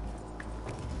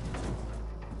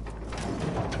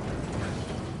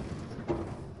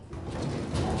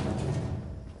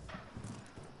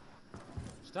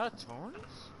 Is that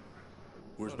Torrance?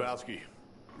 Where's Bowski?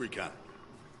 Recon.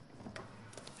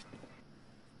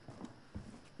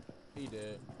 He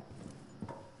did.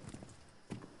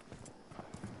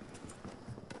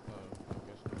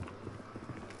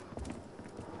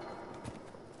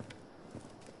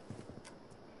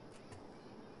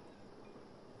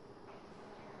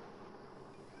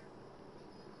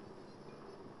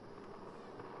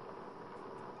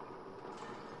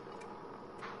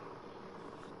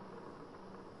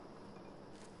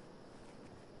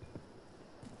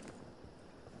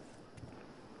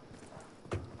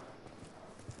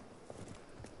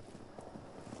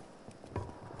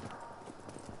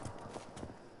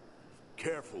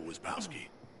 Careful, Wisbowski.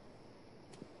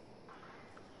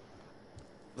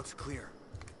 Looks clear.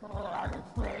 I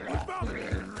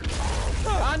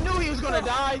knew he was gonna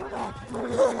die.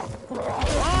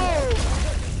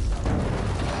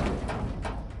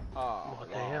 Oh,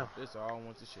 damn. This all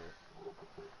went to shit.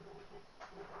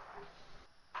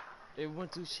 It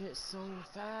went to shit so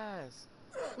fast.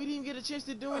 We didn't even get a chance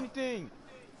to do anything.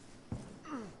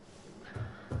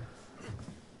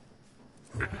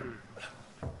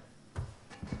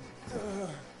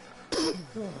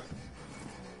 Damn,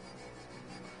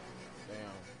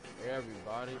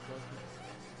 everybody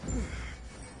fucking.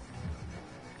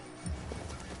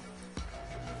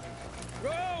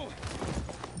 Go!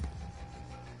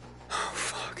 Oh,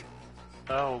 fuck.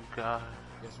 Oh, God.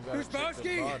 Guess we gotta check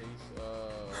the bodies.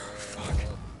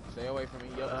 Stay away from me.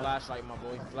 Yo, flashlight, my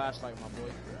boy. Flashlight, my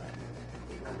boy.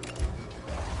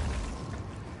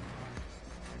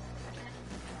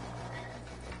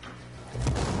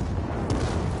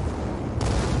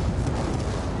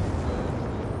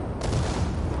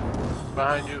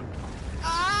 Behind you.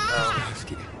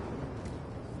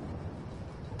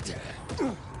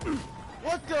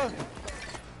 What the?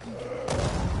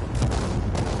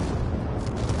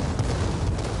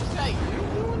 Is that you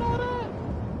doing all that?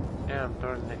 Yeah, I'm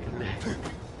throwing neck and neck. Is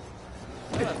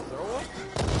that a throw up?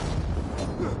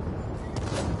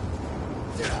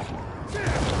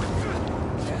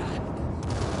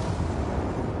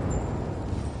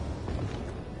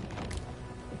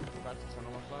 I'm about to turn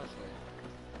on my flashlight.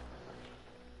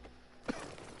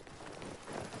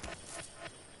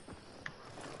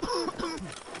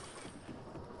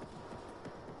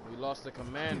 We lost the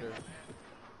commander.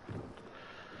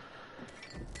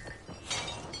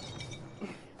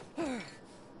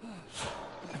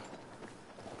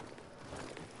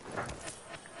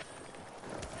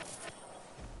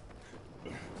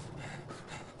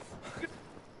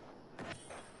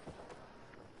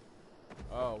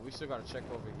 Oh, we still gotta check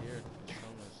over here.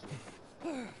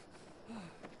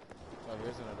 Oh,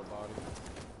 here's another body.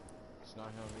 It's not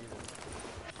him either.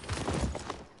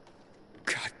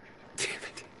 God damn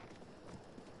it.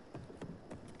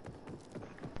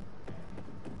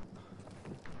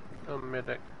 A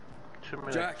minute. 2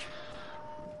 minutes. Jack.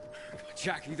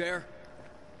 Jack, you there?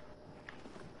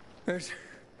 There's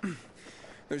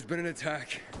been an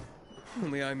attack.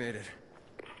 Only I made it.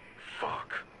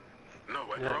 Fuck. No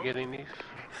way, You're bro. not getting these?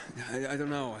 I don't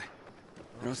know.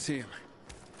 I don't see him.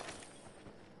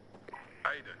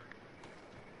 Aiden.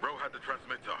 Ro had the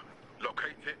transmitter.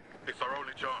 Locate it. It's our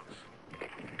only chance.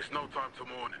 It's no time to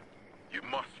mourn. You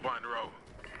must find Ro.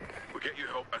 We'll get you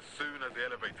help as soon as the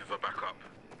elevators are back up.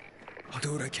 I'll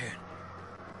do what I can.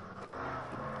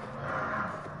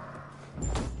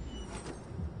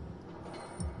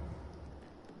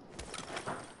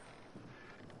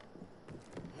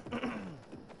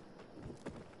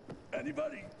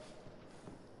 Anybody?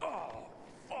 Oh,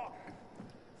 fuck.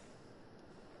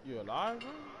 You alive, bro?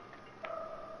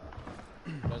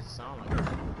 Doesn't sound like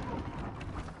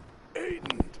it.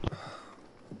 Aiden.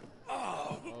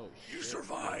 Oh, you shit,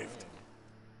 survived.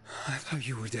 I thought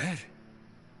you were dead.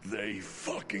 They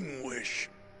fucking wish.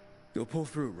 You'll pull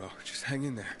through, Ro. Just hang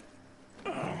in there.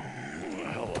 Oh,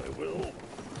 hell, I will.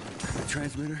 The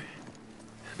transmitter?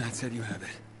 Matt said you have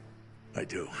it. I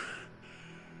do.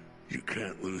 You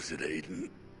can't lose it, Aiden.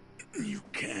 You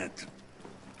can't.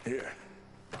 Here.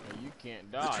 You can't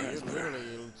die. You're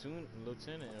literally a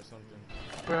lieutenant or something.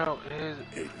 Bro,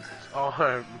 his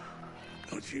arm.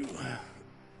 Don't you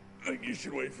think you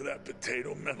should wait for that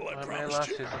potato medal I My man promised lost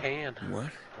you? his hand.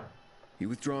 What? You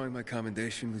withdrawing my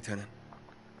commendation, Lieutenant?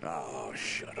 Oh,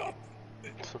 shut up.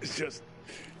 It's just...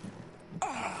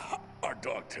 our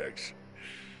dog tags.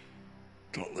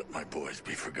 Don't let my boys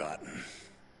be forgotten.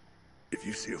 If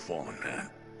you see a fallen man,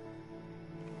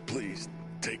 please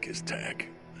take his tag.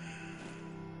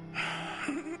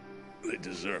 They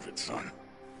deserve it, son.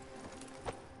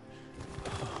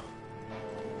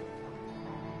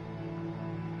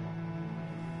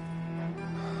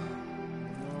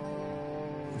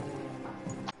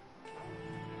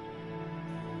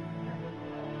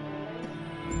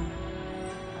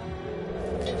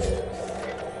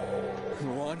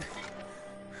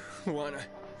 Luan,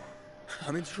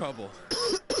 I'm in trouble.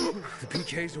 The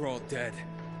PKs are all dead.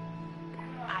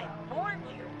 I warned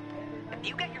you. If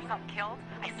you get yourself killed,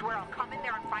 I swear I'll come in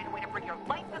there and find a way to bring your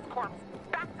lifeless corpse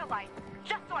back to life,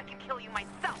 just so I can kill you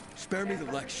myself. Spare me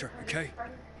the lecture, okay?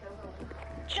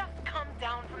 Just come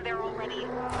down from there already.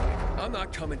 I'm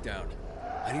not coming down.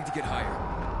 I need to get higher.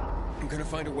 I'm gonna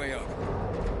find a way up.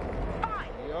 Fine.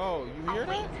 Yo, you hear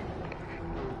that?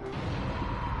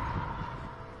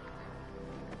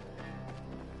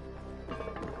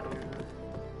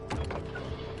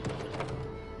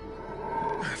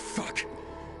 Fuck.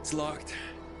 It's locked.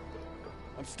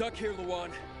 I'm stuck here,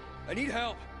 Luan. I need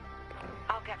help.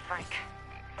 I'll get Frank.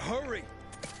 Hurry!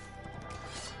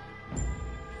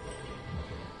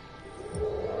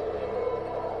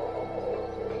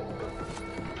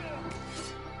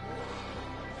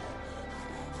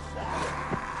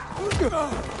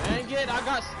 Dang it, I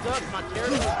got stuck. My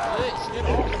character was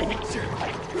glitched.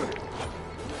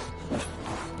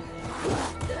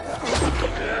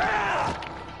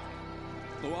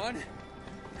 Luan?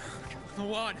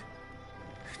 Luan!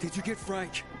 Did you get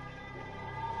Frank?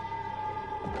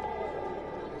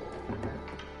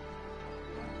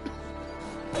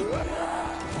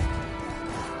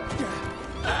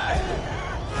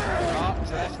 Stop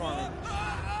transforming.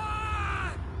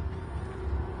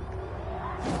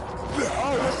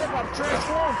 Oh, what's up? I'm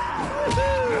transformed.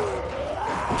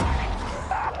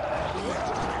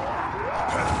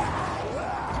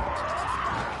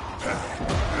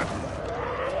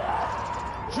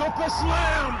 Jumper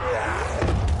slam!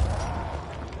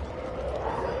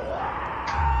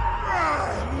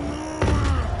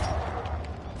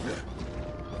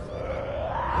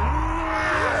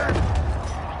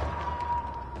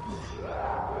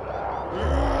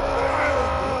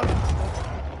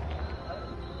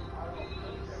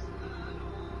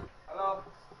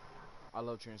 I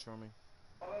love transforming.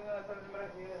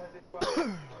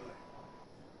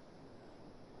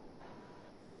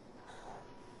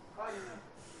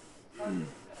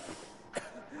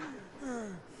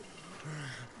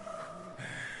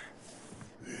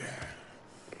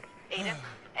 Aiden?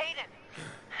 Aiden!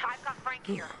 I've got Frank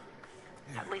here.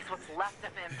 At least what's left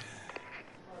of him.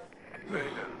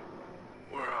 Aiden,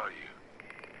 where are you?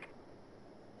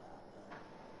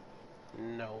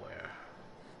 Nowhere.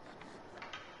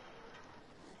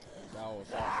 That was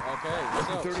awesome. Okay, what's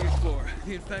up? 30th floor.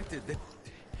 The infected. They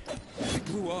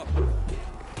blew up.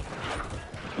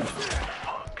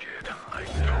 Oh, kid, I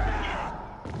know.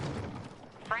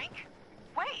 Frank?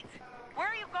 Wait! Where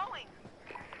are you going?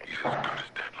 He's as good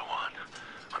as dead, Luan.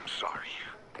 I'm sorry.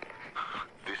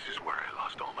 This is where I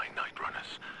lost all my night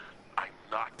runners. I'm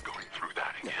not going through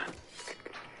that again.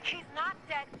 He's not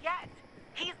dead yet.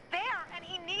 He's there and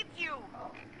he needs you.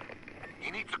 He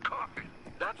needs a coffin.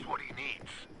 That's what he needs.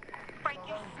 Frank,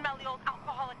 you smelly old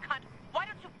alcoholic cunt. Why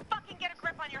don't you fucking get a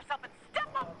grip on yourself and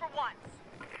step up for once?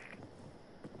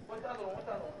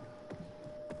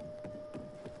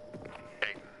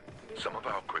 Aiden, some of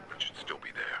our equipment should still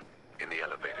be there. In the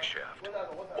elevator shaft.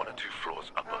 1 or 2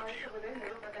 floors above you.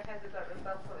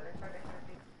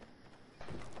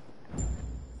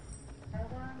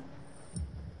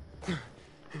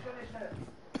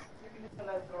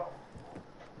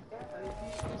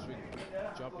 Guess we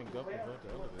jumping up above the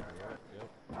elevator, right? Yep.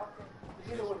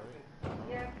 This is right.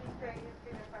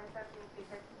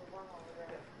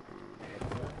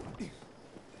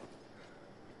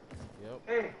 Yep.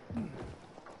 Hey!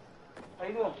 How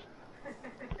you doing?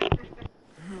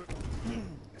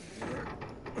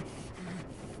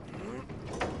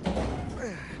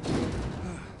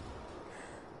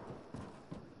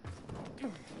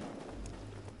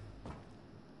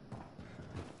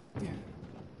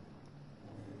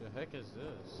 The heck is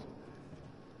this?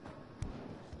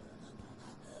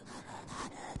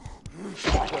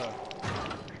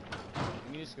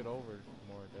 You need to get over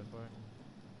more, Deadfire.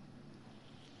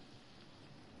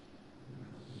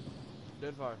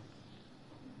 Deadfire.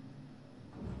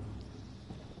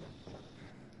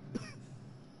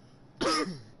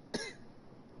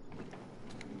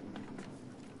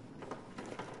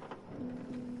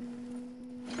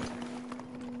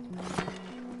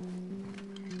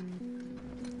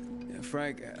 Yeah,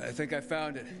 Frank, I think I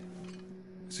found it.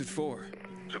 it for?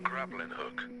 It's a grappling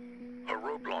hook. A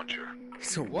rope launcher.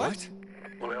 It's a what?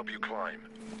 Will help you climb.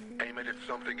 Aim it at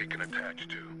something it can attach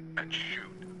to, and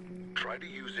shoot. Try to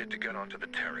use it to get onto the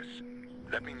terrace.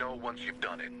 Let me know once you've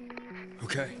done it.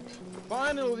 Okay.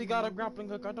 Finally, we got a grappling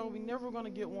hook. I thought we never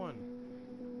gonna get one.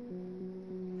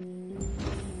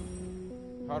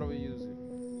 How do we use it?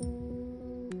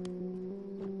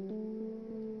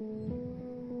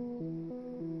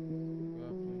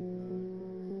 Grappling hook.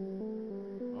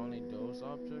 Only those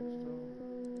objects, though.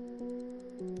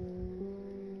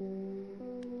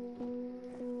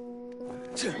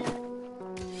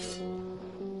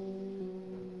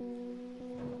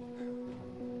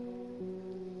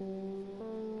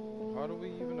 How do we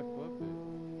even equip it?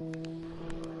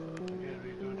 Here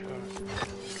we go, Charles.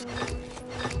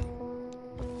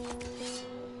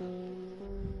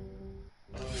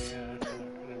 Oh yeah, that's an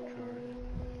inventory.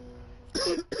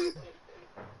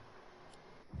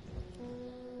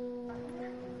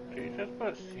 Did you just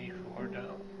put C4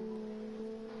 down?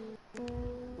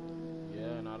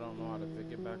 Yeah, and I don't know how to pick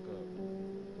it back up.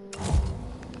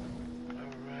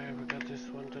 Alright, we got this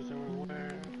one, doesn't work.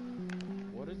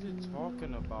 What is it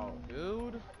talking about,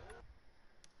 dude?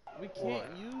 We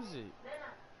can't use it.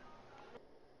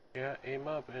 Yeah, aim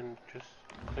up and just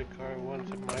click R1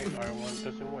 to my R1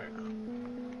 doesn't work.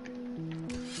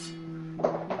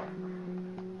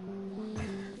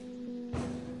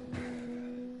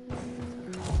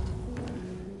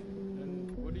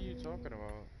 And what are you talking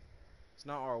about? It's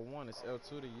not R1, it's L2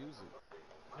 to use it.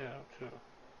 Yeah, L2.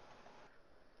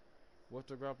 With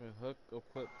the grappling hook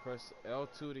equipped, press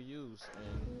L2 to use,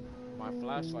 and my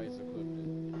flashlight is equipped.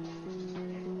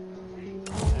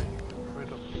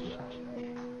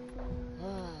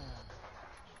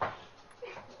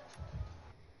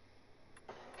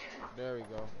 There we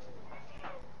go.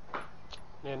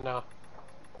 Yeah, no.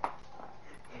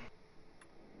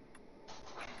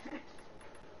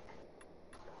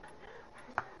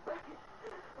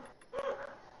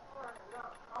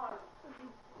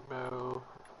 Bro.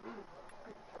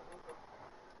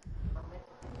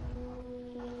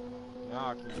 Now I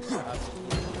can use that.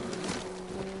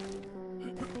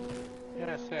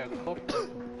 Yeah, I say a couple.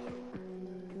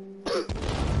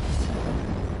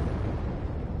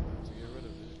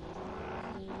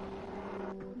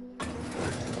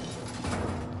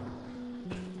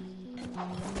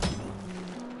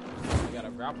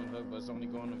 Grappling hook, but it's only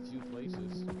going a few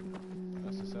places.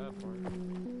 That's the sad part.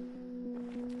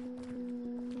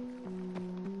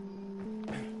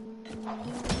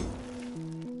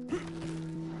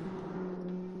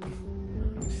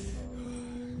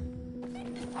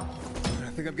 I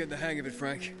think I'm getting the hang of it,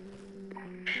 Frank.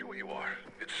 Sure you are.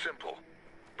 It's simple,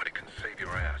 but it can save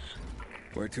your ass.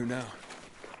 Where to now?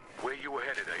 Where you were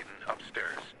headed, Aiden,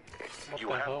 upstairs. What You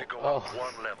the have hell? to go Oh. up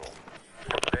one level.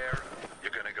 From there,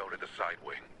 you're gonna go to the side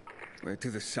wing. Where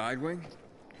to the side wing?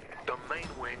 The main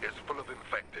wing is full of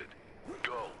infected.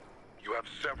 Go. You have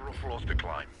several floors to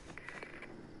climb.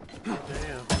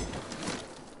 Damn.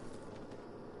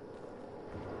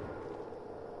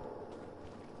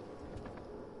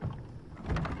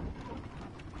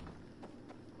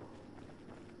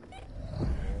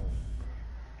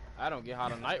 I don't get how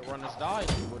the night runners died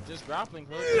with just grappling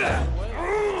hook.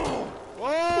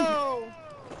 Whoa!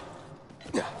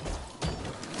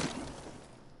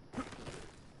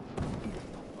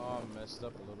 Oh, I messed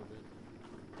up a little bit.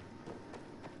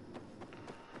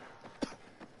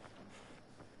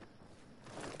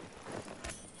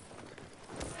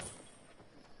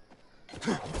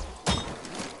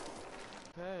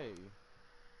 Hey.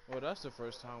 Well, that's the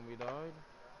first time we died.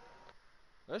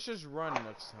 Let's just run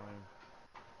next time.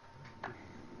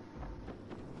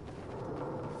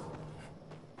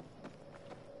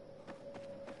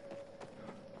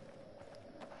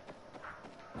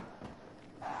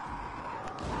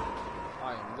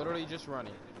 I am literally just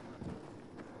running.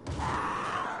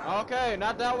 Okay,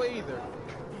 not that way either.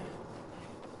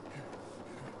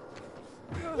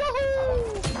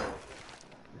 Woohoo!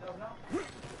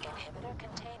 Inhibitor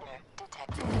container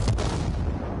detected.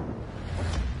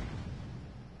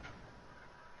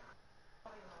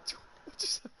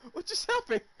 What just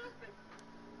happened?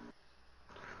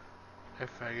 I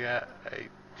forgot I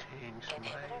changed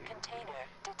Inhibitor container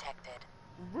detected.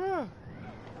 Bruh.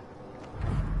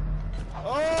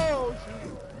 Oh,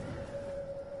 shoot.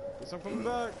 Guess I'm coming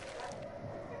back.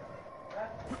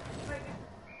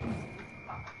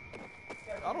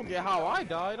 I don't get how I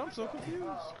died. I'm so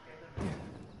confused.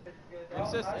 It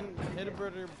says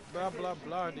inhibitor blah blah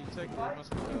blah detected.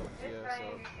 Must be yeah, so.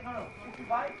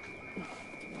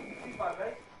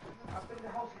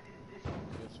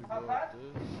 Guess we go with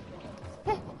this.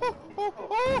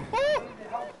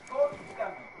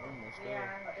 Almost there.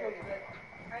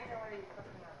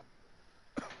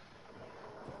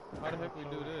 How the heck we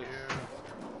do this?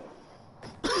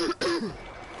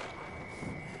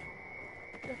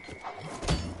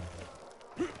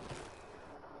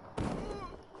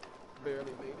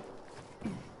 Barely made it.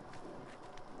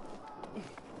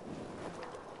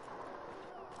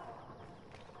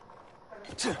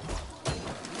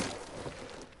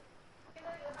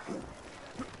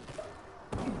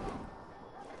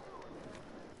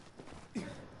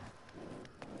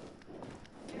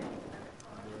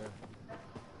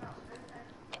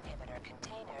 Inhibitor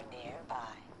container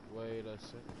nearby. Wait a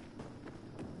sec.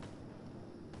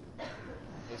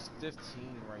 It's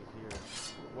 15 right here.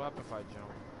 What happens if I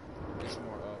jump? It's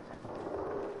more up.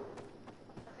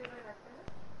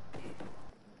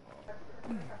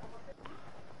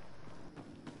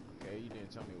 Okay, you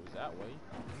didn't tell me it was that way.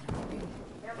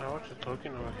 Now what you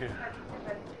talking over here?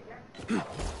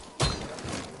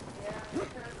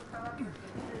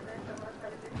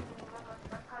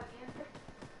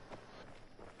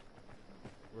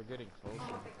 We're getting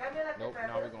closer. Nope,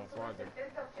 now we're going farther. It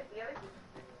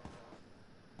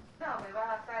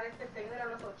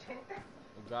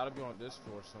gotta be on this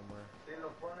floor somewhere.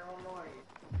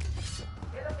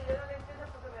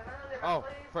 Oh,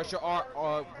 press your R,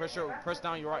 press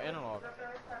down your right analog.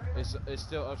 It's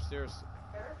still upstairs.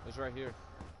 It's right here.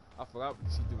 I forgot we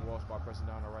can see through walls by pressing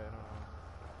down the right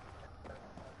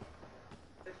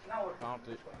analog. Found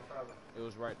it. It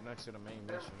was right next to the main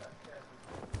mission.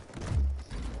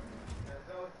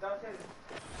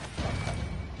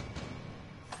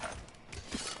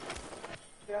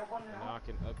 And now I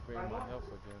can upgrade my health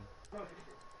again.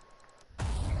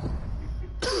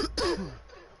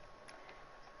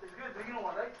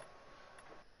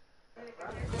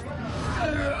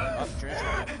 That's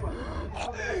transferring.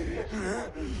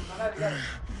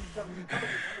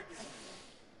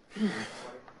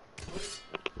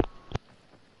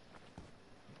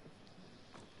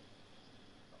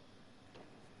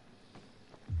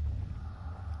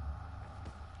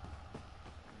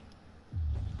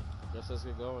 Guess let's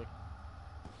get going.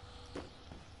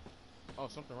 Oh,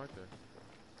 something right there.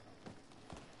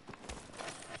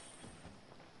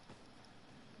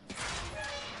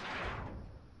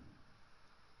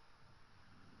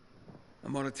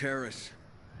 I'm on a terrace.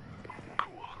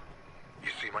 Cool. You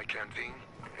see my canteen?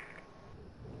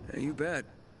 You bet.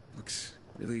 Looks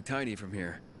really tiny from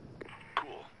here.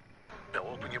 Cool. Now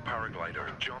open your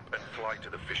paraglider, jump and fly to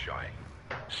the fisheye.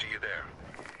 See you there.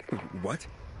 What?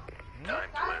 Time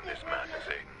to end this madness,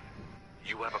 Aiden.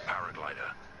 You have a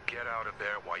paraglider. Get out of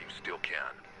there while you still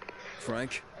can.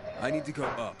 Frank, I need to go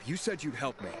up. You said you'd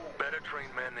help me. Better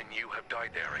trained men than you have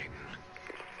died there, Aiden.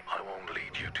 I won't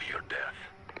lead you to your death.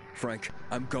 Frank,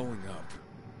 I'm going up.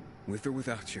 With or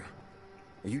without you.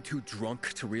 Are you too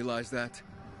drunk to realize that?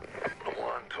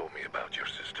 Juan told me about your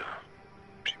sister.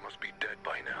 She must be dead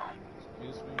by now.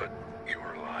 Excuse me? But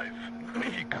you're alive.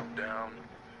 If you come down,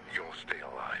 you'll stay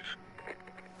alive.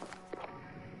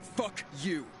 Fuck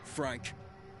you, Frank.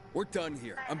 We're done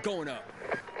here. I'm going up.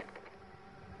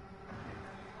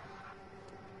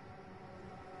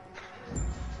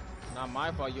 Not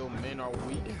my fault your men are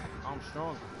weak. I'm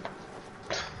strong.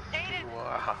 Aiden!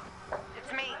 Wow.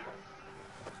 It's me.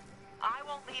 I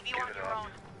won't leave you on your own.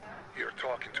 You're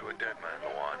talking to a dead man,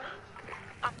 Juan.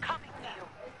 I'm coming to you.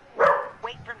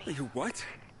 Wait for me. You what?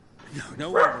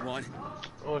 No, everyone.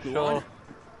 Oh, Go sure. on.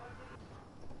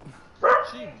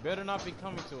 She better not be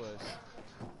coming to us.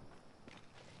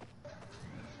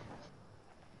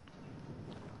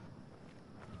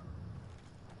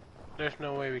 There's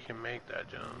no way we can make that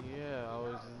jump. Yeah, I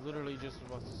was literally just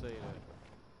about to say that.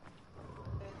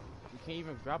 We can't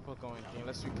even grapple or anything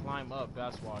unless we climb up,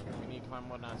 that's why. We need to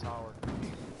climb up that tower.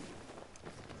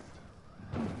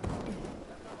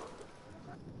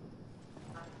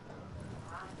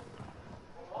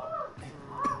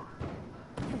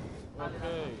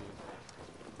 Okay.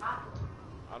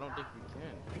 I don't think we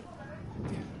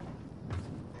can.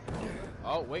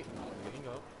 Oh, wait. We can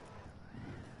go.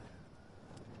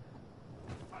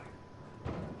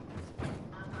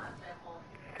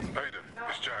 Aiden,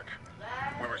 it's Jack.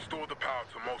 We restored the power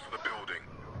to most of the building,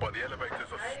 but the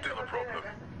elevators are still a problem.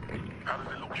 How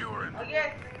does it look your end?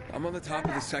 I'm on the top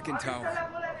of the second tower.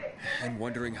 And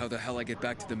wondering how the hell I get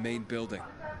back to the main building.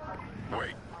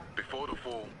 Wait, before the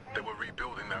fall, they were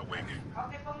rebuilding that wing.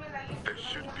 There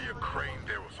should be a crane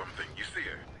there or something. You see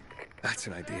it? That's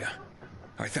an idea.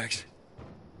 Alright, thanks.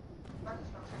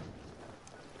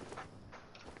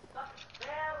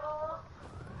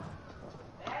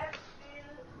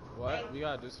 What? We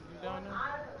gotta do something down there?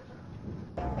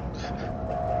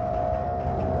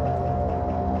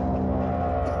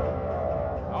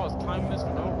 I was timing this for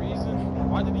no reason.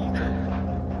 Why did he take it?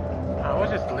 I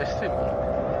was just listening.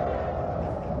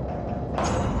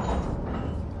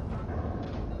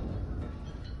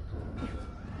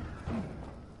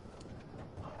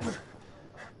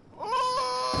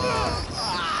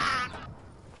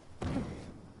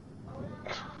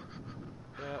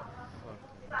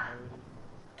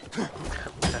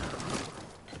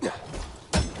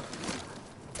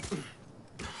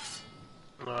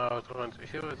 No, I was going to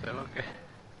see what that okay.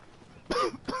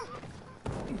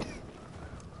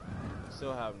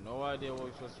 Still have no idea what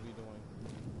we're supposed to be doing.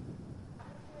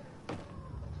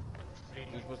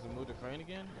 We're supposed to move the crane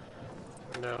again?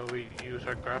 No, we use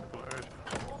our grapplers.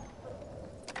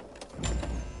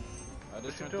 I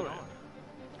just turned it on.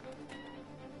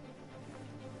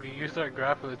 We used our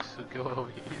grapplers to go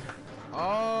over here.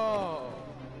 Oh!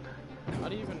 I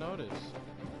didn't even notice.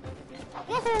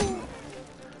 Woohoo!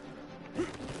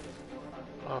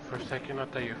 Oh, for a second I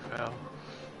thought you fell.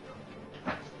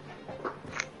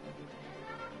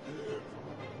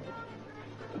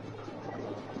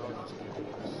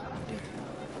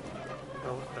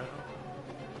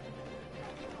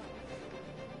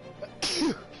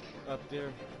 Up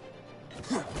there.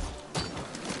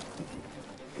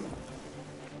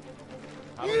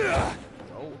 Yeah.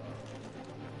 Oh.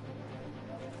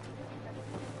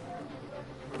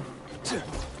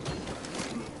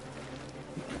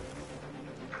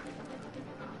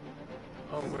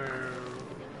 Oh, we're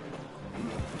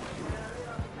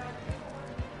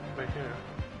right here.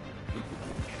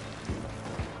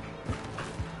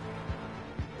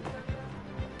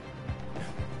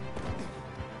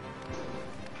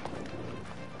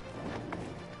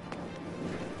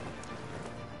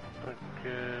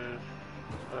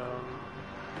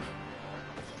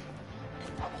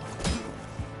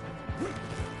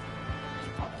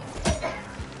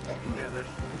 Yeah,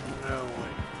 there's no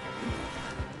way.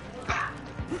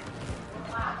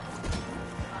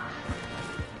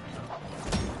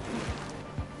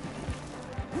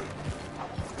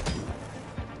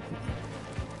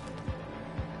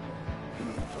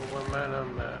 So one man on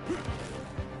that.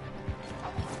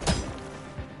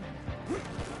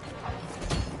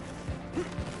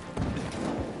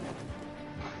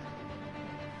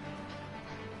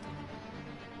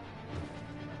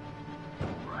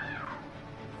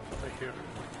 Right here.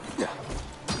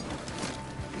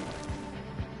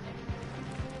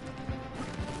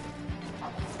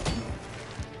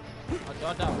 I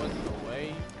thought that wasn't the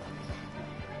way,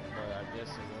 but I guess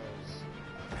it was.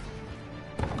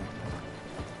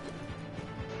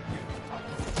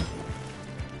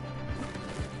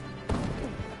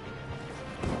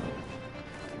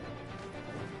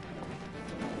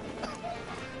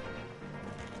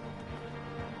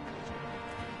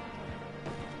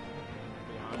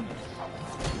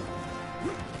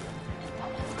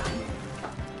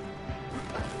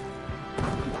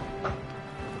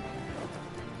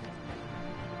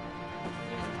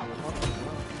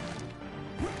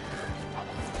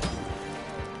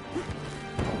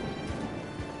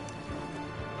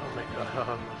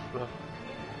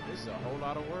 This is a whole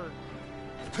lot of work.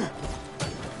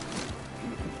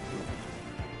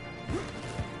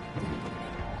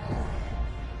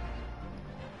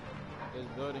 This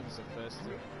building's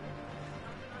infested.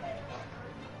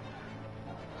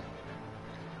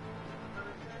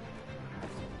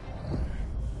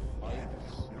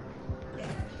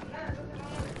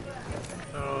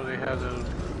 Oh, they have those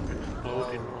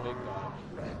exploding big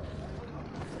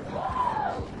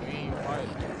we ain't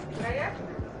fighting.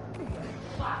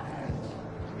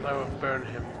 I will burn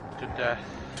him to death.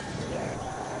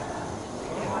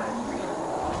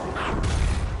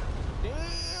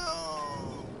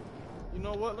 Damn! You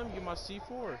know what? Let me get my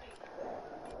C4.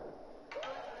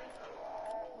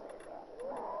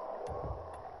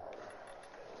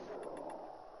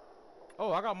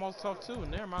 Oh, I got Molotov too.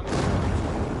 Never mind. Or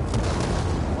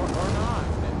not.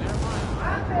 Never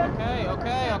mind.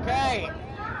 Okay.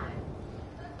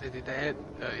 Did he dead?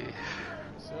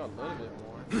 Still a little bit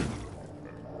more.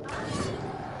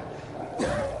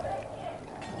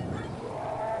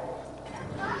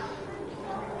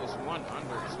 There's one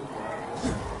under too.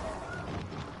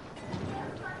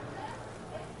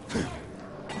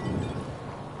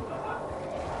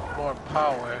 More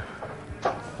power.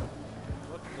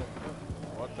 What the fuck?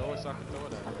 What throw it so I can throw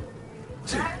it at?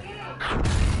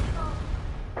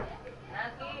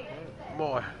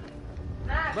 More.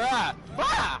 Bruh!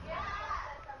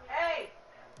 Hey!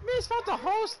 Man, it's not the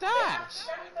whole stash!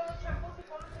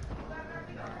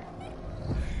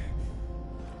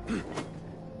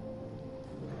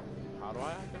 How do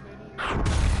I activate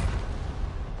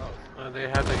it? They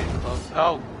have to get close.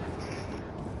 Oh!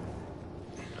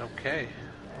 Okay.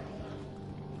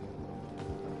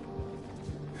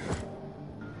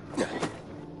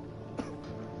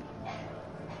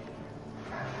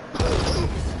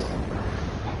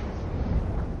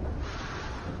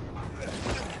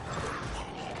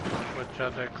 Watch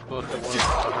out, the explosive ones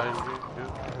behind you.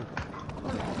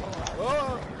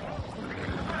 Oh!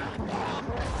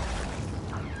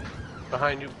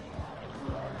 Behind you.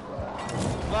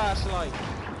 Flashlight.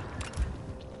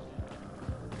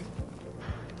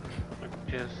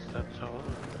 I guess that's all.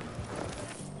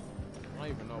 I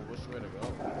don't even know which way to go.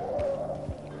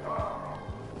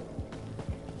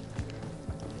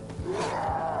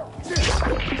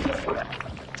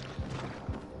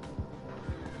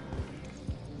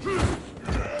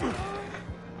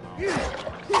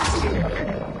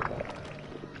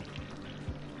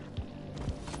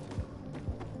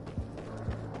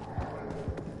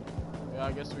 Yeah,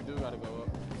 I guess we do gotta go up.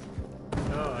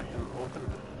 No, I can open it.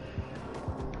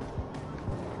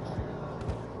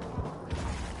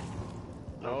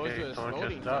 No, Okay, it's just someone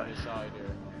loading just from died. this side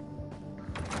here.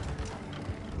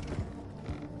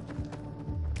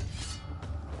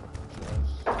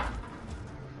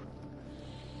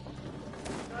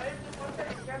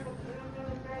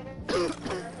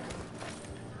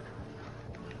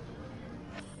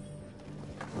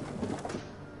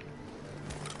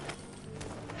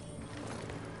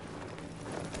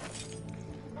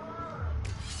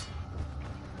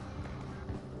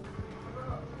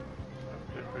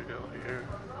 Here we go here.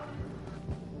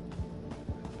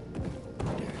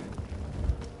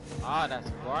 Ah, that's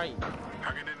right.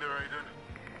 Hanging in there, Aiden.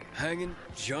 Hanging,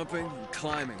 jumping, and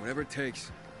climbing, whatever it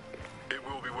takes. It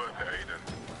will be worth it, Aiden.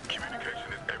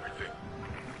 Communication is everything.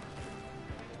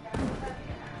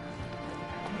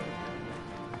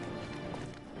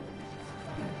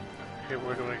 Okay,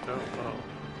 where do I go? Oh.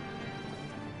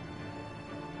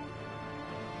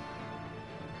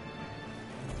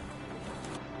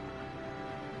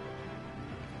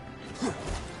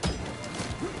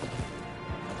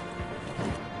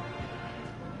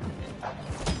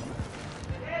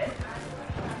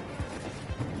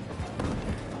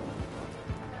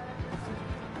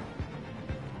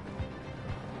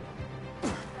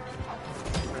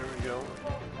 There we go.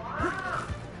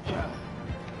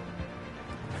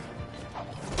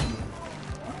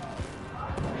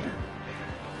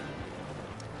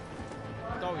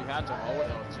 I thought we had to hold on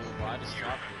to, but I just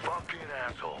stopped it. Fucking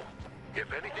asshole.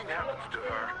 If anything happens to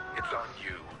her, it's on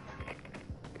you.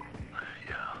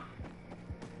 Yeah.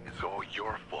 It's all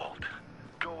your fault.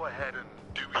 Go ahead and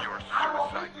do your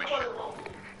suicide mission.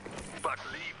 But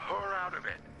leave her out of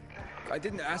it. I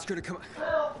didn't ask her to come.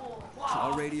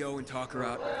 I'll radio and talk her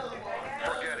out.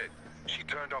 Forget it. She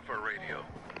turned off her radio.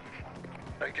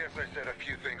 I guess I said a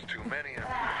few things too many and...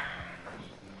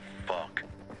 Fuck.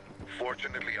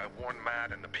 Fortunately, I warned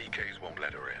Matt and the PKs won't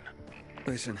let her in.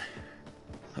 Listen,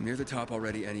 I'm near the top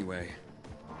already anyway.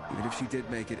 Even if she did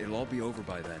make it, it'll all be over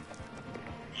by then.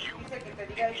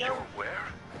 You're where?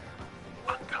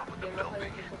 On top of the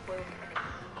building?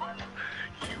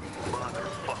 You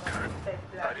motherfucker.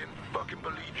 I didn't fucking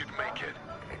believe you'd make it.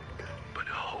 But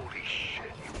holy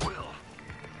shit, you will.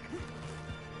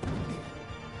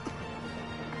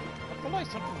 I feel like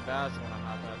something bad's gonna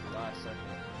happen at the last second.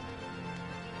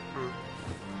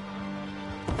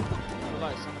 I feel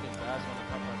like something bad's gonna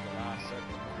come at the last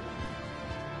second.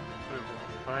 We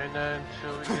won't find that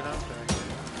until we get up there.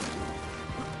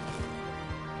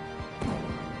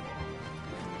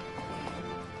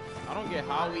 I don't get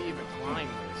how we even climb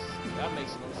this. That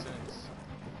makes no sense.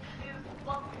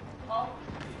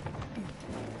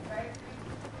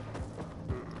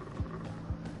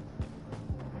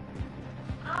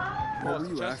 What were it's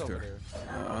you just over after?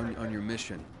 there. On your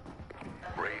mission?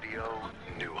 Radio,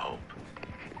 New Hope.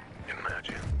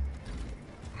 Imagine.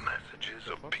 Messages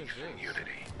of peace and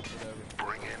unity.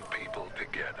 Bringing people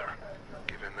together.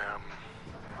 Giving them...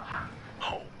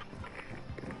 hope.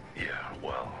 Yeah,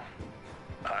 well...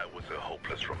 I was a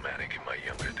hopeless romantic in my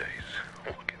younger days.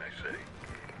 What can I say?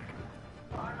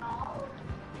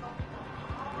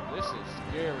 This is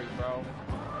scary, bro.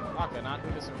 I cannot do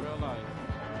this in real life.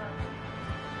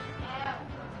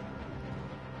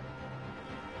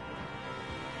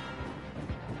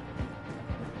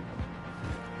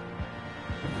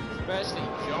 Especially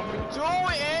jumping to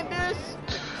it, Andis!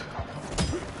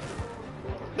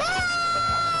 No!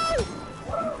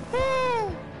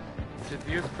 Woo! Did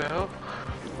you fail?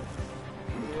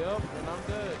 Yep, and I'm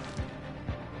dead.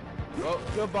 Well,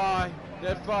 goodbye,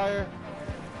 dead fire.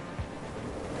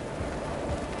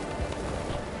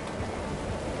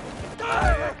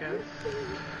 I guess.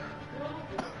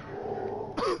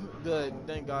 Good.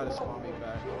 Thank God it spawned me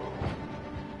back.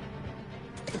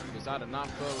 Because I did not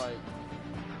feel like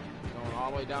going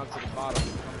all the way down to the bottom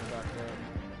and coming back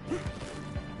up.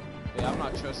 Yeah, I'm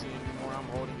not trusting you anymore. I'm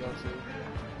holding you too.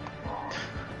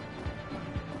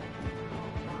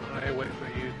 I wait for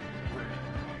you.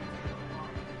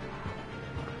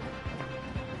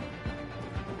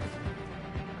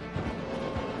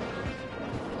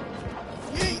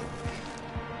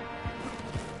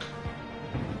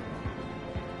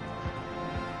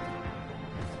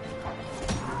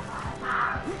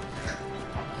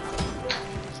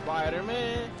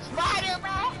 Spider-Man!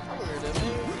 Spider-Man!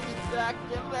 Spider-Man! Back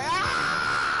in there!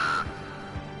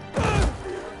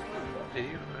 Did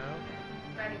you fail?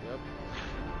 Yep.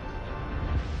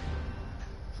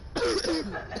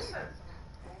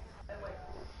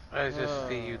 I just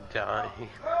see you dying.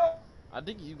 I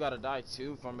think you gotta die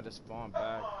too for me to spawn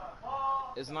back.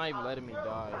 It's not even letting me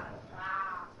die.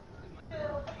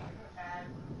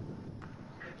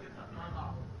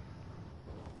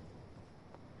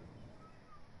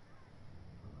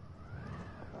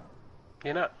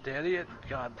 You're not dead yet?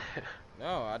 God.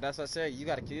 No, that's what I said. You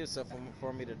gotta kill yourself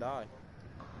for me to die.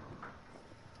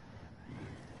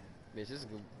 Bitch, this is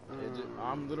good.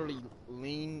 I'm literally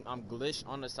I'm glitched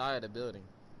on the side of the building.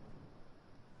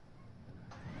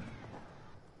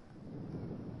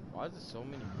 Why is there so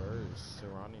many birds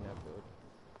surrounding that building?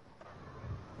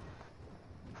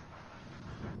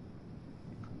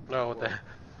 No, what the?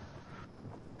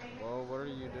 Well, what are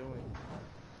you doing?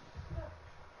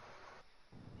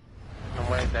 I'm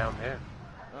way down there.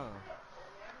 Oh.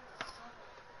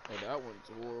 Hey, that one's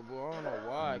horrible. I don't know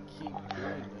why I keep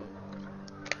doing that.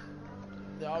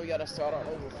 Now we gotta start all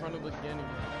over from the beginning.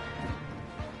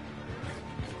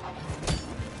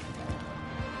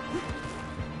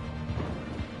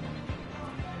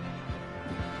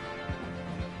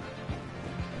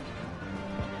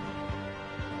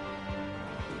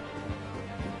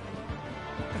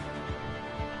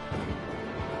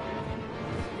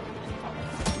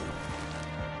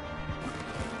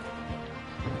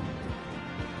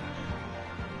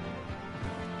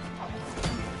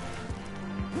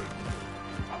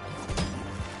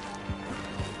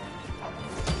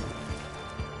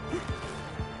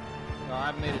 No,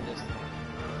 I've made it this time.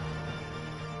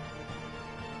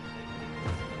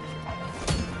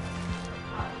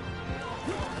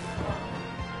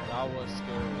 That was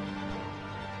scary.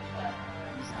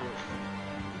 You scared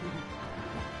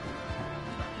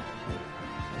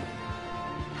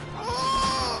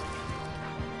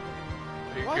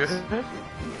me. You What? good?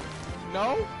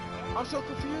 No? I'm so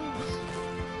confused.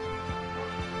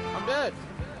 I'm dead.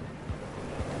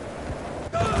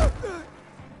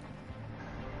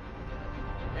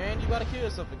 And you gotta kill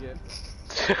yourself again.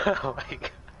 Oh my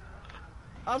God.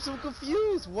 I'm so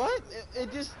confused. What?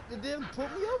 It didn't put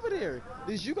me over there.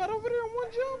 Did you got over there in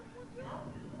one jump?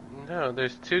 No,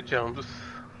 there's 2 jumps.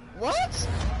 What?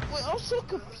 Wait, I'm so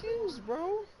confused,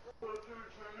 bro.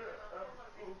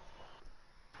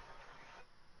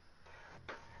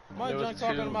 My junk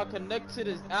talking about connect to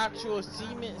this actual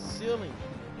cement ceiling.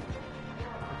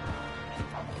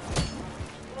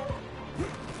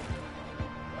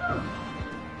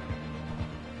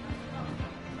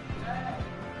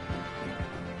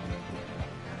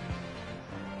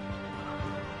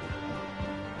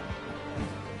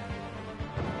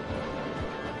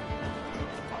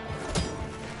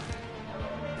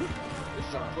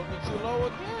 This jump put me too low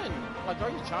again. Like, are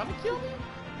you trying to kill me?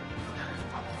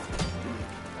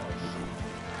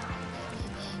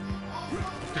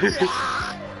 Here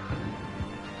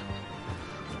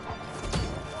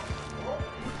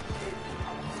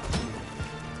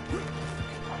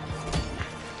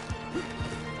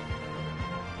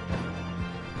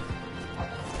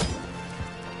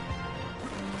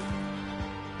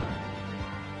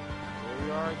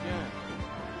we are again.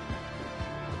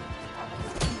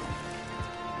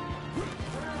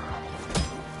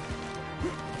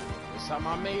 This time I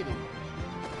made it.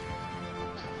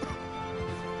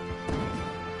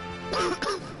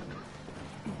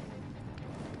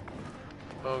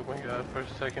 Oh my God, for a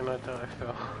second I thought I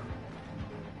fell.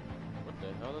 What the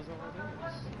hell is all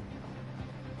this?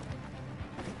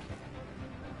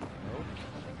 Nope.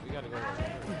 We gotta go right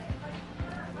here.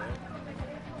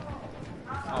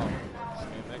 Yeah. Oh,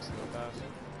 stand next to the faster.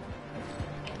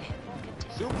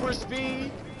 Super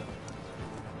speed!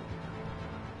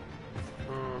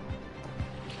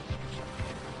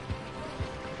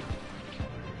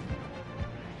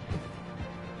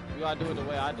 You gotta do it the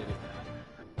way I did it.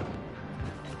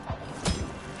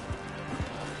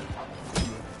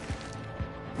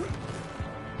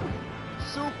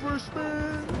 Super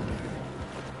Irishman!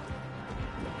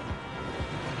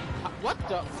 What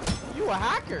the? You a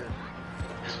hacker?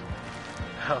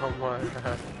 Oh my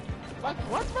god. Like,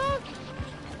 what, bro?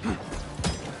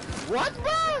 What,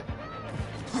 bro?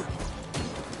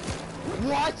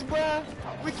 What, bro?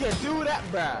 We can't do that,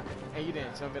 bro. Hey, you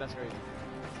didn't tell me. That's crazy.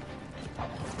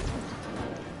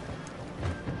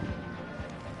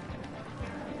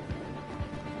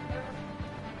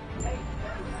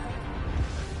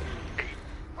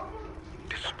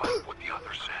 Despite what the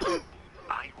others said,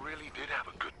 I really did have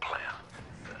a good plan.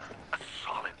 A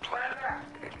solid plan.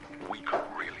 We could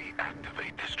really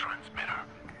activate this transmitter.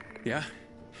 Yeah?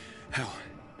 How?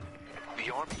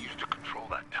 The army used to control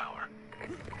that tower.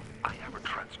 I have a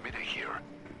transmitter here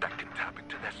that can tap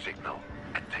into their signal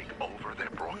and take over their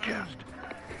broadcast.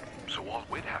 So all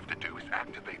we'd have to do is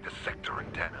activate the sector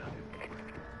antenna.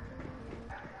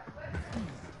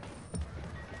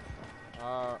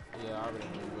 Yeah, I already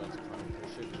knew you guys were trying to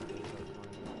shit.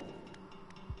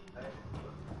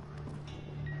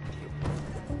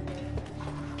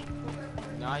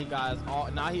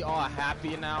 Now he all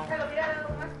happy now.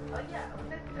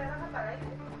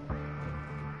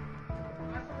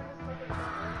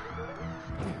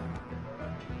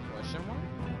 Question mark?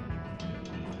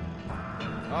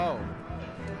 Oh.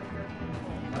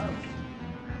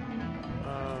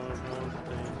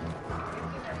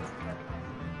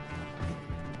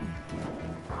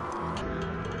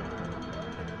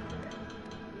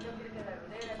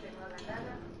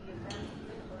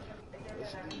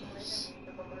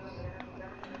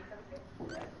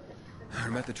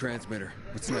 I'm at the transmitter.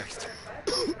 What's next?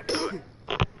 Good.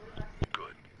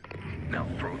 Now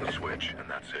throw the switch and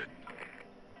that's it.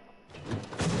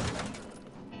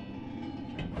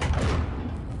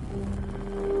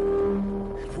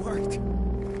 It worked.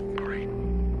 Great.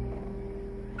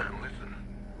 And listen,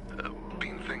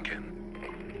 been thinking.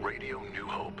 Radio New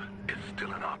Hope is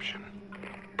still an option,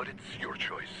 but it's your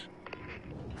choice.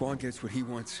 Juan gets what he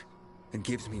wants and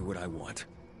gives me what I want.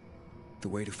 The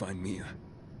way to find Mia.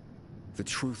 The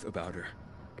truth about her.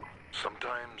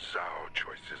 Sometimes our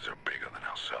choices are bigger than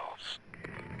ourselves.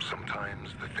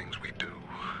 Sometimes the things we do,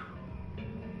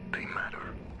 they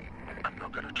matter. I'm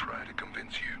not gonna try to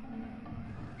convince you.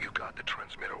 You got the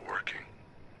transmitter working.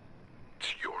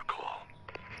 It's your call.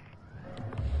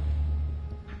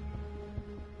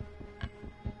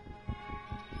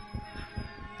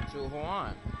 So hold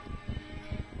on.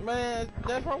 Man,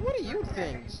 Deathrow, what do you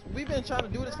think? We've been trying to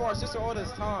do this for our sister all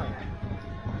this time.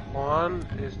 Juan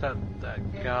is that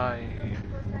guy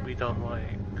we don't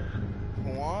like.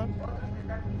 Juan?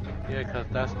 Yeah, cause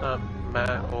that's not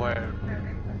Matt or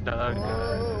the other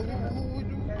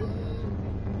guy.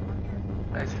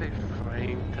 I say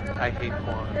Frank, cause I hate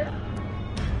Juan.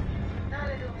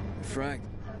 Frank,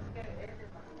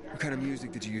 what kind of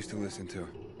music did you used to listen to?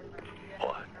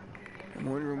 What? I'm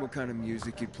wondering what kind of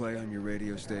music you'd play on your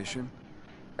radio station.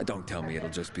 Don't tell me it'll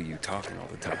just be you talking all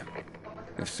the time.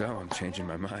 If so, I'm changing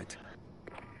my mind.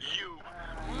 You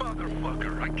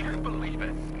motherfucker, I can't believe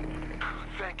it.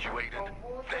 Thank you, Aiden.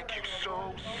 Thank you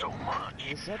so much.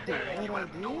 Is that the right You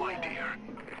have no idea.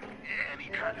 Any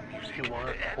kind of music, You want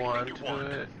anything Juan you to want.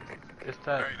 do it? It's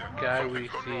that guy we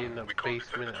see in the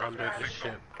basement under the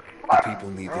ship. The people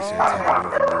need this antenna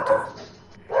more than you do.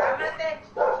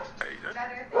 Aiden,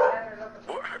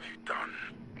 what have you done?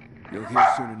 You'll hear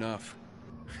soon enough.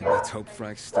 And let's hope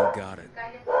Frank's still got it.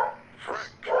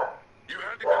 Frank, you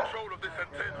had the control of this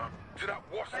antenna to that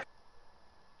wasp.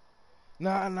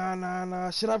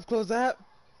 Nah. Should I close the app?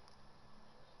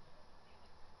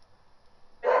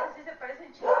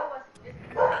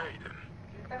 Aiden,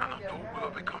 and I thought we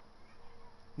were becoming...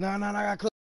 Nah, I gotta close.